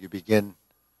 and you begin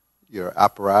your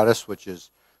apparatus, which is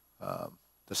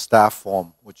the staff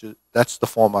form, that's the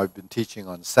form I've been teaching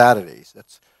on Saturdays.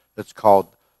 That's called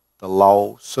the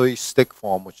Lao Sui stick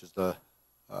form, which is the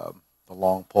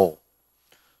long pole.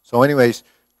 So anyways,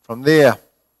 from there,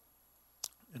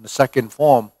 in the second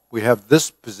form, we have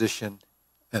this position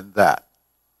and that,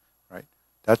 right?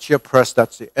 That's your press,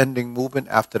 that's the ending movement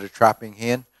after the trapping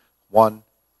hand. 1,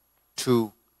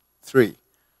 2, 3.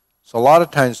 So a lot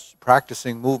of times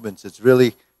practicing movements, it's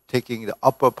really taking the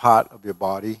upper part of your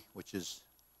body, which is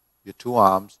your two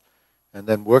arms, and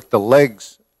then work the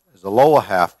legs as the lower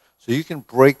half, so you can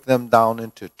break them down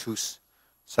into two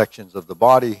sections of the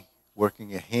body, working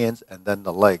your hands and then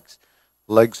the legs.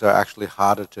 Legs are actually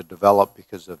harder to develop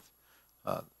because of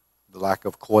the lack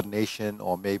of coordination,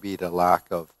 or maybe the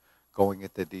lack of going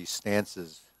into these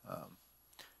stances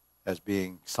as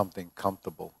being something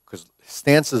comfortable. Because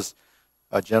stances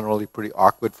are generally pretty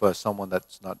awkward for someone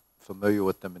that's not familiar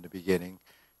with them in the beginning.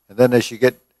 And then as you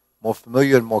get more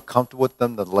familiar and more comfortable with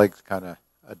them, the legs kind of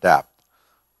adapt.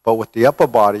 But with the upper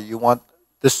body, you want,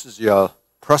 this is your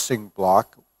pressing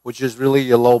block, which is really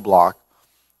your low block,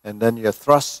 and then your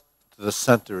thrust to the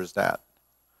center is that.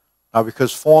 Now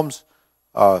because forms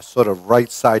are sort of right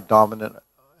side dominant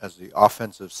as the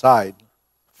offensive side,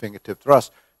 fingertip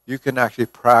thrust, you can actually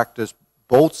practice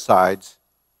both sides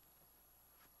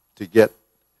to get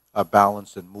a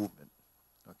balance in movement.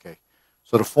 Okay,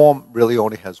 so the form really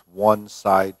only has one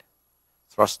side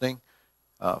thrusting.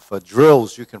 For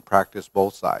drills, you can practice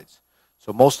both sides.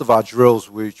 So most of our drills,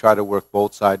 we try to work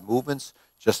both side movements,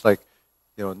 just like,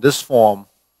 in this form,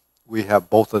 we have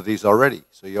both of these already.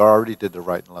 So you already did the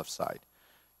right and left side.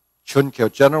 Chun Kyo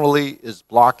generally is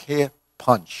block here,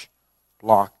 punch,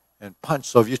 block, and punch.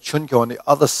 So if you Chun Kyo on the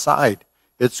other side,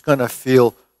 it's going to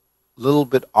feel a little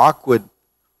bit awkward.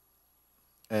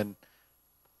 And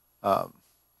one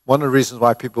of the reasons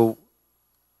why people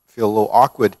feel a little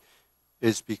awkward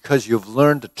is because you've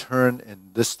learned to turn in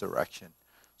this direction.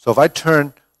 So if I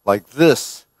turn like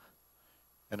this,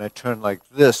 and I turn like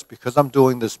this, because I'm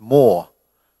doing this more,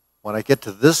 when I get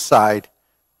to this side,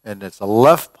 and it's a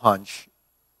left punch,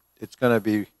 it's going to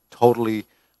be totally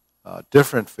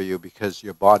different for you because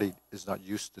your body is not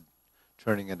used to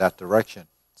turning in that direction.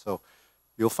 So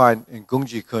you'll find in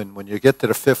Gongji Kun, when you get to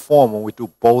the fifth form, when we do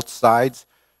both sides,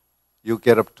 you'll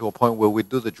get up to a point where we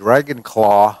do the dragon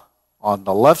claw on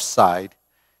the left side,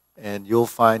 and you'll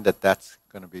find that that's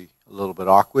going to be a little bit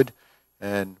awkward.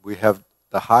 And we have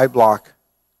the high block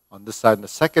on this side in the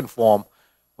second form.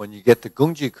 When you get to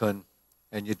Gongji Kun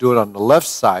and you do it on the left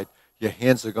side, your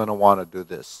hands are going to want to do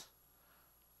this,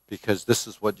 because this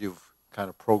is what you've kind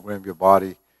of programmed your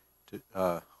body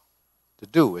to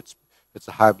do. It's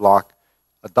a high block,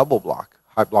 a double block,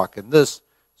 high block in this.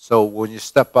 So when you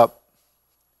step up,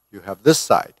 you have this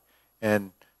side.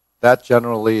 And that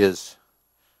generally is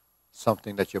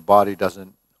something that your body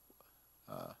doesn't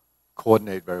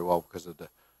coordinate very well because of the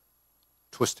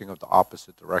twisting of the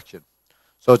opposite direction.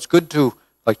 So it's good to,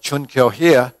 like Chun Kyo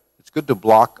here, it's good to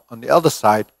block on the other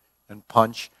side and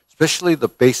punch, especially the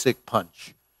basic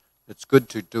punch. It's good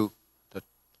to do the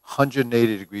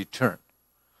 180-degree turn.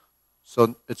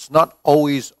 So it's not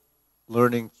always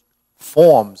learning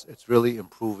forms, it's really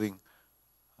improving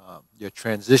your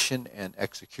transition and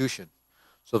execution.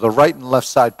 So the right and left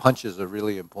side punches are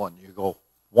really important. You go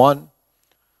 1.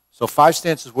 So 5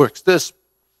 stances works this.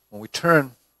 When we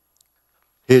turn,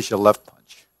 here's your left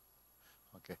punch.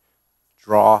 Okay.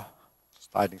 Draw,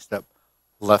 sliding step,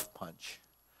 left punch.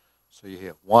 So you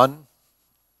hear 1,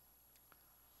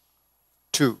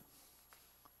 2.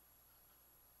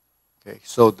 Okay,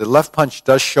 so the left punch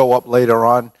does show up later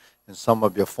on in some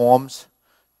of your forms.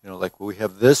 Like we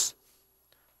have this,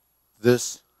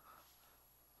 this,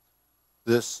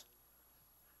 this,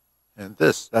 and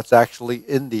this. That's actually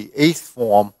in the 8th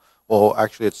form, or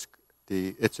actually it's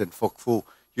in Fuk Fu.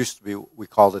 Used to be, we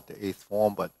called it the 8th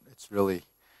form, but it's really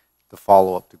the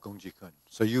follow-up to Gongji Kun.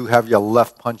 So you have your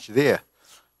left punch there,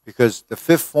 because the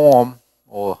 5th form,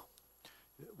 or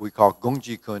we call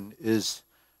Gongji Kun, is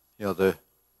the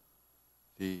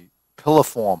pillar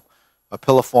form. A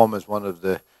pillar form is one of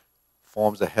the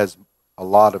forms that has a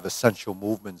lot of essential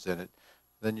movements in it.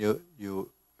 Then you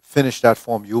finish that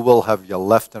form, you will have your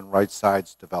left and right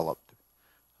sides developed.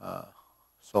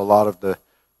 So a lot of the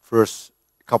first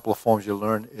couple of forms you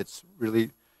learn, it's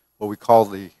really what we call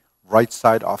the right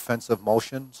side offensive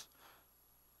motions.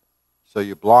 So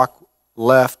you block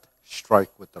left,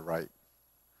 strike with the right.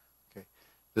 Okay.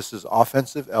 This is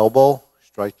offensive elbow,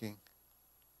 striking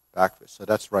back fist. So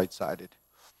that's right-sided.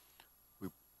 We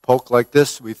poke like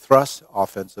this, we thrust,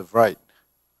 offensive right.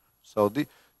 So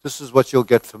this is what you'll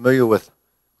get familiar with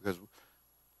because,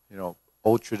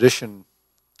 old tradition,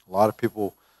 a lot of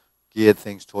people geared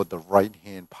things toward the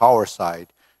right-hand power side,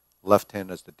 left hand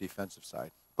as the defensive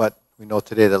side. But we know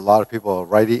today that a lot of people are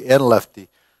righty and lefty,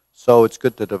 so it's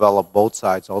good to develop both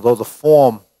sides. Although the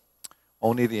form,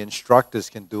 only the instructors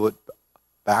can do it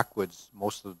backwards.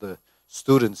 Most of the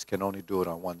students can only do it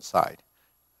on one side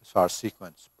as far as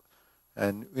sequence.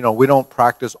 And, we don't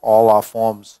practice all our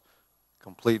forms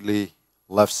completely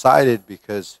left-sided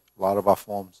because a lot of our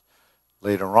forms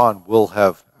later on will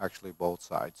have actually both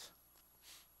sides.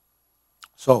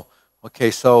 So,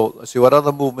 okay, so let's see, what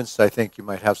other movements I think you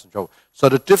might have some trouble. So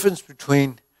the difference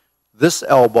between this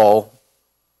elbow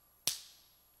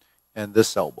and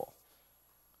this elbow.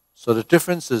 So the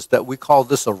difference is that we call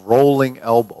this a rolling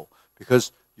elbow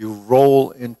because you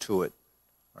roll into it,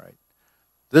 right?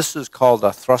 This is called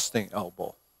a thrusting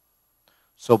elbow.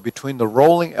 So between the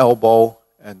rolling elbow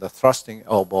and the thrusting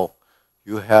elbow,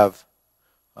 you have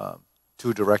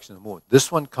two directions of movement.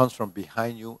 This one comes from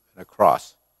behind you and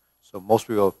across. So most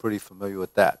people are pretty familiar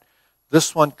with that.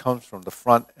 This one comes from the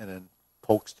front and then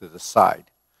pokes to the side.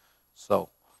 So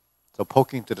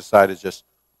poking to the side is just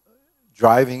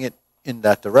driving it in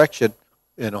that direction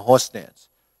in a horse stance.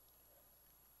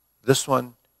 This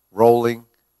one rolling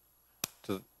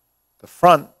to the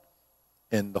front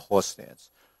in the horse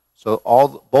stance. So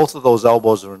both of those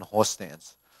elbows are in horse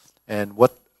stance. And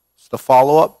what's the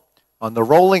follow-up? On the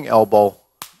rolling elbow,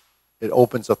 it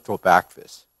opens up to a back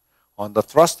fist. On the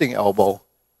thrusting elbow,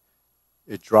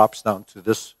 it drops down to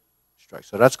this strike.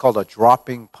 So that's called a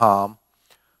dropping palm.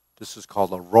 This is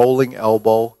called a rolling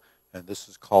elbow, and this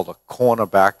is called a corner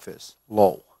back fist,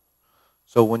 low.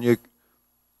 So when you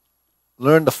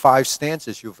learn the 5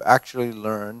 stances, you've actually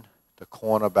learned the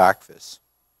corner back fist.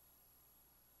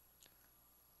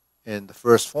 In the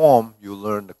first form, you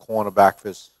learn the corner back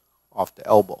fist off the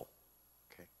elbow.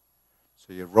 Okay.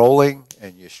 So you're rolling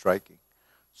and you're striking.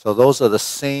 So those are the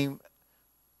same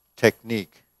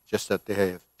technique, just that they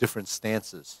have different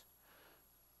stances.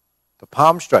 The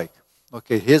palm strike.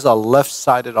 Okay, here's a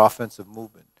left-sided offensive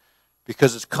movement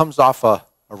because it comes off a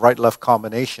right-left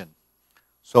combination.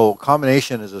 So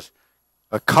combination is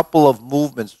a couple of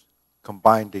movements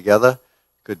combined together.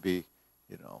 Could be,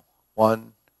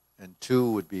 1 and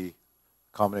 2 would be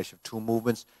a combination of 2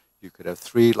 movements. You could have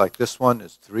 3, like this one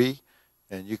is 3,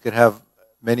 and you could have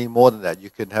many more than that. You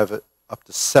can have up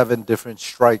to 7 different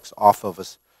strikes off of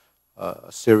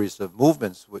a series of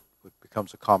movements, which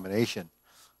becomes a combination.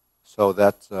 So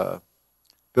that's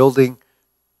building,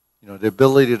 the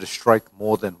ability to strike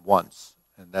more than once,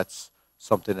 and that's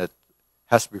something that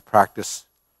has to be practiced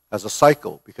as a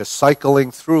cycle, because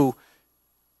cycling through,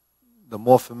 the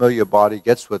more familiar your body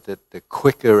gets with it, the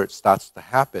quicker it starts to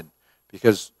happen.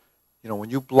 Because, when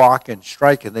you block and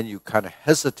strike and then you kind of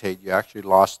hesitate, you actually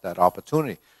lost that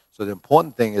opportunity. So the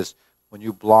important thing is when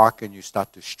you block and you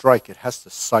start to strike, it has to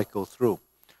cycle through.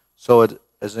 So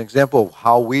as an example of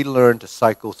how we learn to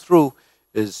cycle through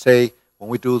is, say, when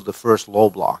we do the first low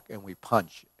block and we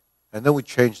punch, and then we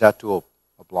change that to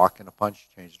a block and a punch,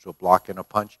 change it to a block and a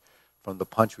punch. From the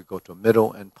punch, we go to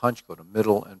middle and punch, go to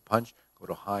middle and punch, go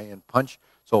to high and punch.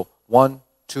 So 1,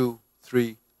 2,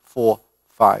 3, 4,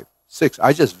 5, 6.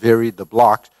 I just varied the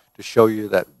blocks to show you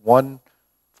that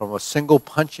from a single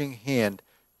punching hand,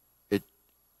 it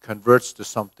converts to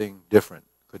something different.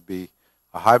 Could be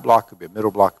a high block, could be a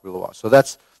middle block, could be a low block. So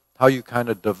that's how you kind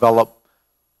of develop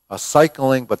a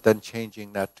cycling, but then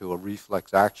changing that to a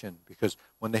reflex action. Because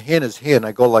when the hand is here and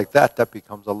I go like that, that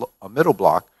becomes a middle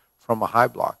block from a high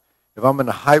block. If I'm in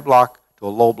a high block to a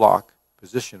low block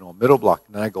position or middle block,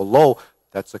 and then I go low,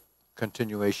 that's a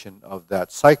continuation of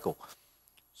that cycle.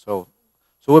 So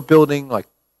we're building like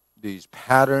these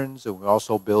patterns, and we're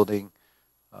also building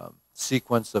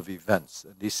sequence of events.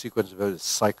 And these sequence of events is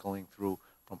cycling through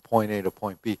from point A to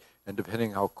point B. And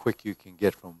depending how quick you can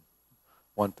get from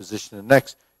one position to the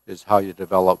next is how you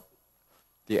develop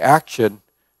the action.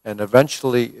 And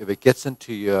eventually, if it gets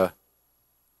into your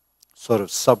sort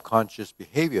of subconscious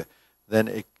behavior, then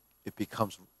it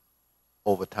becomes,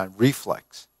 over time,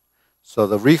 reflex. So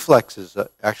the reflexes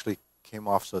actually came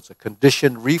off, so it's a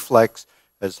conditioned reflex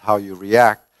as how you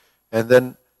react. And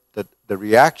then the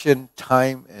reaction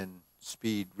time and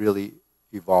speed really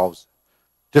evolves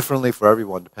differently for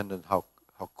everyone, depending on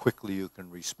how quickly you can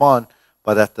respond.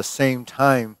 But at the same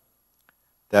time,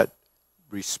 that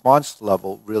response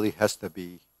level really has to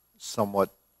be somewhat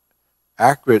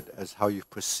accurate as how you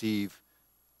perceive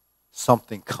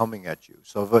something coming at you.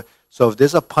 So if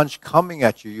there's a punch coming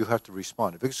at you, you have to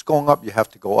respond. If it's going up, you have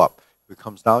to go up. If it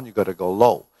comes down, you got to go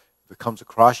low. If it comes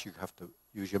across, you have to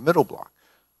use your middle block.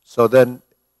 So then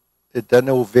it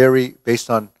will vary based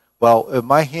on, well, if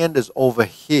my hand is over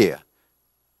here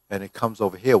and it comes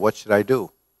over here, what should I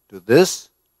do? Do this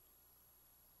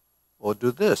or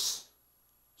do this?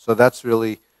 So that's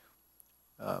really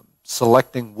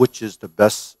selecting which is the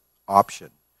best option.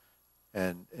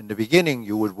 And in the beginning,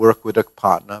 you would work with a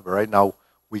partner, but right now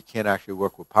we can't actually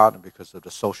work with partner because of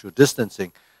the social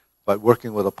distancing. But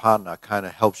working with a partner kind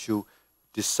of helps you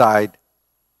decide,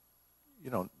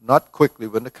 not quickly,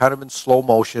 but kind of in slow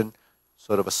motion,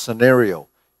 sort of a scenario.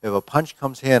 If a punch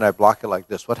comes here and I block it like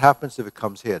this, what happens if it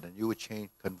comes here? Then you would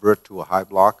convert to a high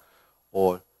block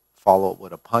or follow it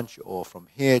with a punch, or from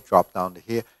here, drop down to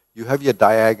here. You have your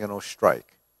diagonal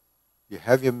strike. You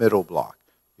have your middle block.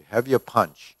 You have your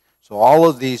punch. So all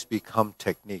of these become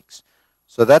techniques.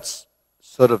 So that's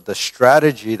sort of the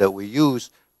strategy that we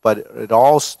use, but it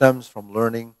all stems from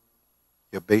learning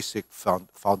your basic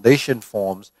foundation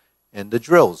forms and the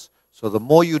drills. So the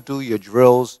more you do your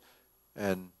drills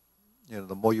and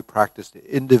the more you practice the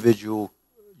individual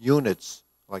units,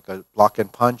 like a block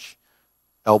and punch,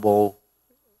 elbow,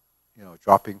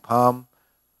 dropping palm,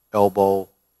 elbow,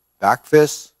 back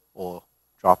fist, or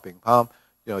dropping palm,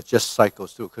 it just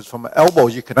cycles through. Because from an elbow,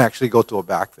 you can actually go to a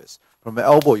back fist. From an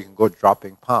elbow, you can go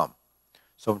dropping palm.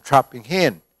 So from trapping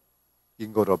hand, you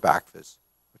can go to a back fist.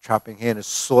 A trapping hand is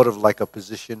sort of like a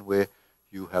position where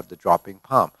you have the dropping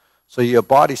palm. So your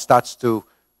body starts to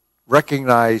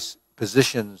recognize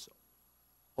positions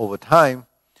over time,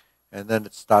 and then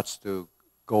it starts to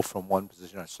go from one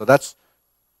position. So that's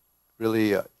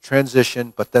really a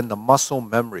transition, but then the muscle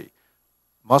memory.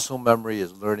 Muscle memory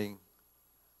is learning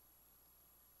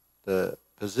the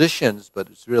positions, but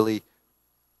it's really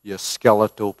your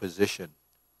skeletal position.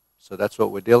 So that's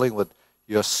what we're dealing with.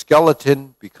 Your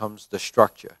skeleton becomes the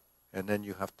structure, and then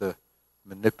you have to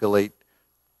manipulate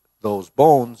those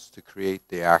bones to create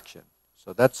the action.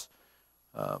 So that's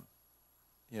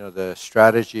the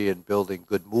strategy in building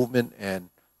good movement and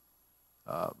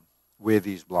where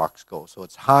these blocks go. So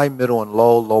it's high, middle, and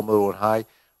low, low, middle, and high,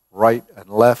 right and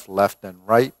left, left and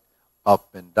right,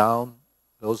 up and down.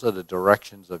 Those are the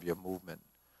directions of your movement.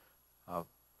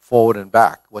 Forward and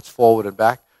back. What's forward and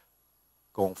back?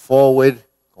 Going forward,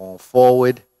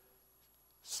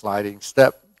 sliding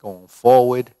step, going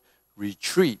forward,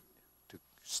 retreat to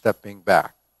stepping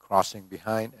back, crossing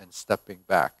behind and stepping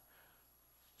back.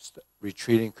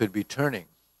 Retreating could be turning.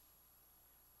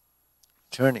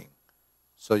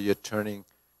 So you're turning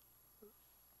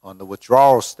on the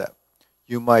withdrawal step.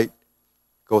 You might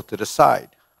go to the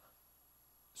side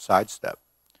step.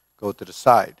 Go to the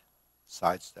side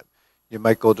step. You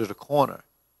might go to the corner.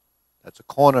 That's a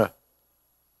corner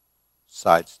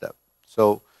side step.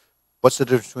 So what's the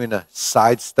difference between a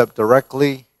side step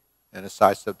directly and a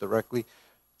side step directly?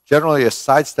 Generally, a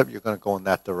side step, you're going to go in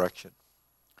that direction.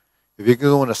 If you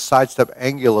go in a side step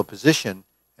angular position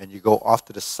and you go off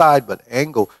to the side but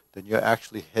angle, then you're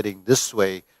actually heading this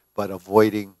way but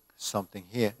avoiding something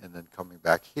here and then coming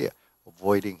back here.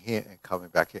 Avoiding here and coming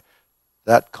back here.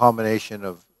 That combination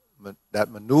of that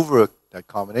maneuver, that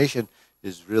combination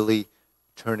is really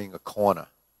turning a corner.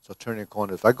 So turning a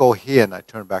corner, if I go here and I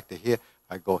turn back to here,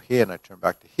 I go here and I turn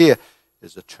back to here,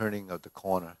 is the turning of the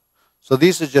corner. So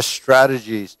these are just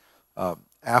strategies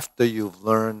after you've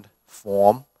learned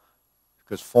form,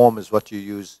 because form is what you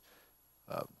use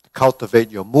to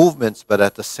cultivate your movements, but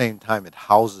at the same time it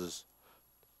houses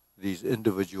these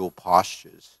individual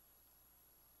postures.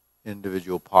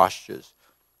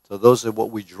 So those are what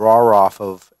we draw off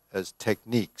of as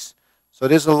techniques. So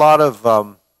there's a lot of,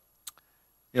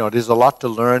 there's a lot to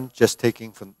learn just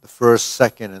taking from the first,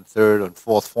 second, and third, and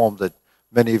fourth form that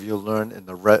many of you learn in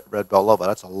the red belt level.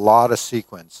 That's a lot of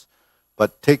sequence.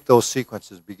 But take those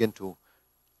sequences, begin to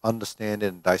understand it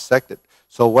and dissect it.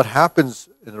 So what happens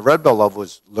in the red belt level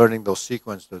is learning those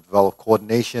sequences to develop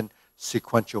coordination,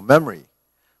 sequential memory.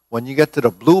 When you get to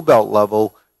the blue belt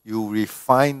level, you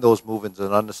refine those movements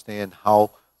and understand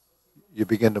how you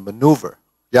begin to maneuver.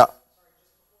 Yeah.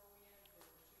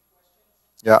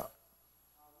 Yeah.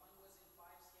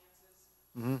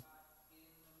 Mm-hmm.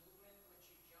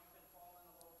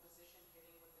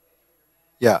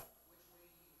 Yeah.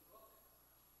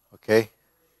 Okay.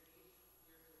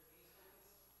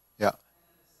 Yeah.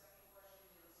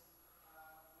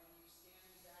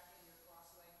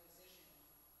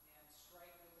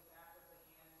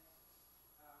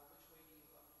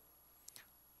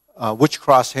 Which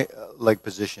cross leg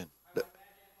position?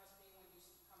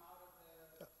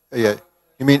 Yeah.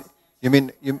 You mean You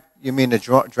mean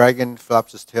the dragon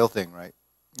flaps his tail thing, right?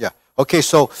 Yeah. Okay.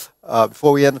 So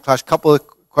before we end the class, couple of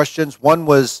questions. One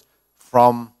was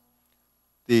from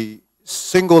the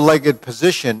single-legged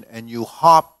position, and you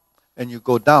hop and you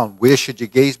go down. Where should your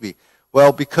gaze be?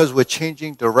 Well, because we're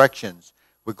changing directions.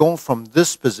 We're going from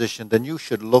this position, then you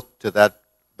should look to that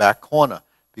back corner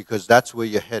because that's where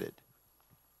you're headed.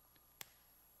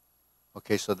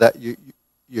 Okay, so that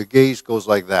your gaze goes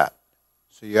like that.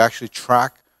 So you actually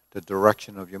track the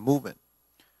direction of your movement.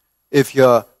 If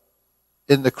you're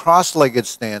in the cross-legged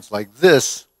stance like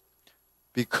this,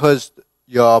 because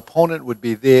your opponent would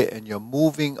be there and you're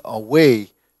moving away,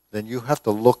 then you have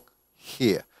to look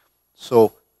here.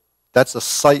 So that's a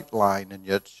sight line, and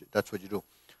that's what you do.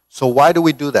 So why do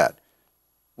we do that?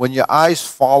 When your eyes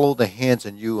follow the hands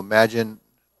and you imagine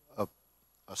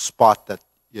a spot that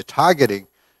you're targeting,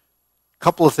 a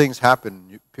couple of things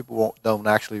happen. People don't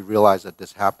actually realize that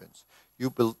this happens.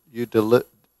 You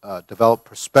develop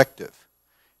perspective.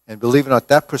 And believe it or not,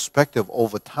 that perspective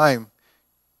over time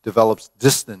develops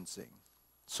distancing.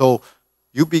 So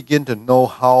you begin to know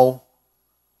how,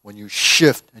 when you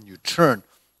shift and you turn,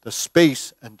 the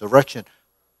space and direction,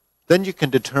 then you can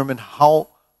determine how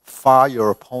far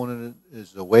your opponent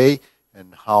is away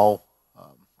and how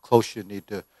close you need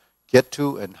to get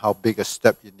to and how big a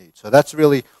step you need. So that's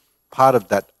really part of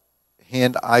that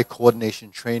hand-eye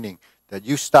coordination training, that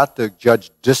you start to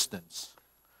judge distance.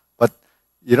 But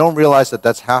you don't realize that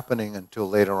that's happening until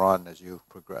later on as you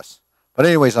progress. But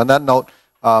anyways, on that note,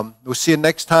 we'll see you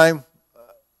next time.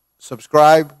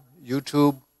 Subscribe,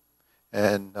 YouTube,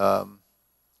 and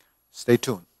stay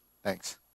tuned. Thanks.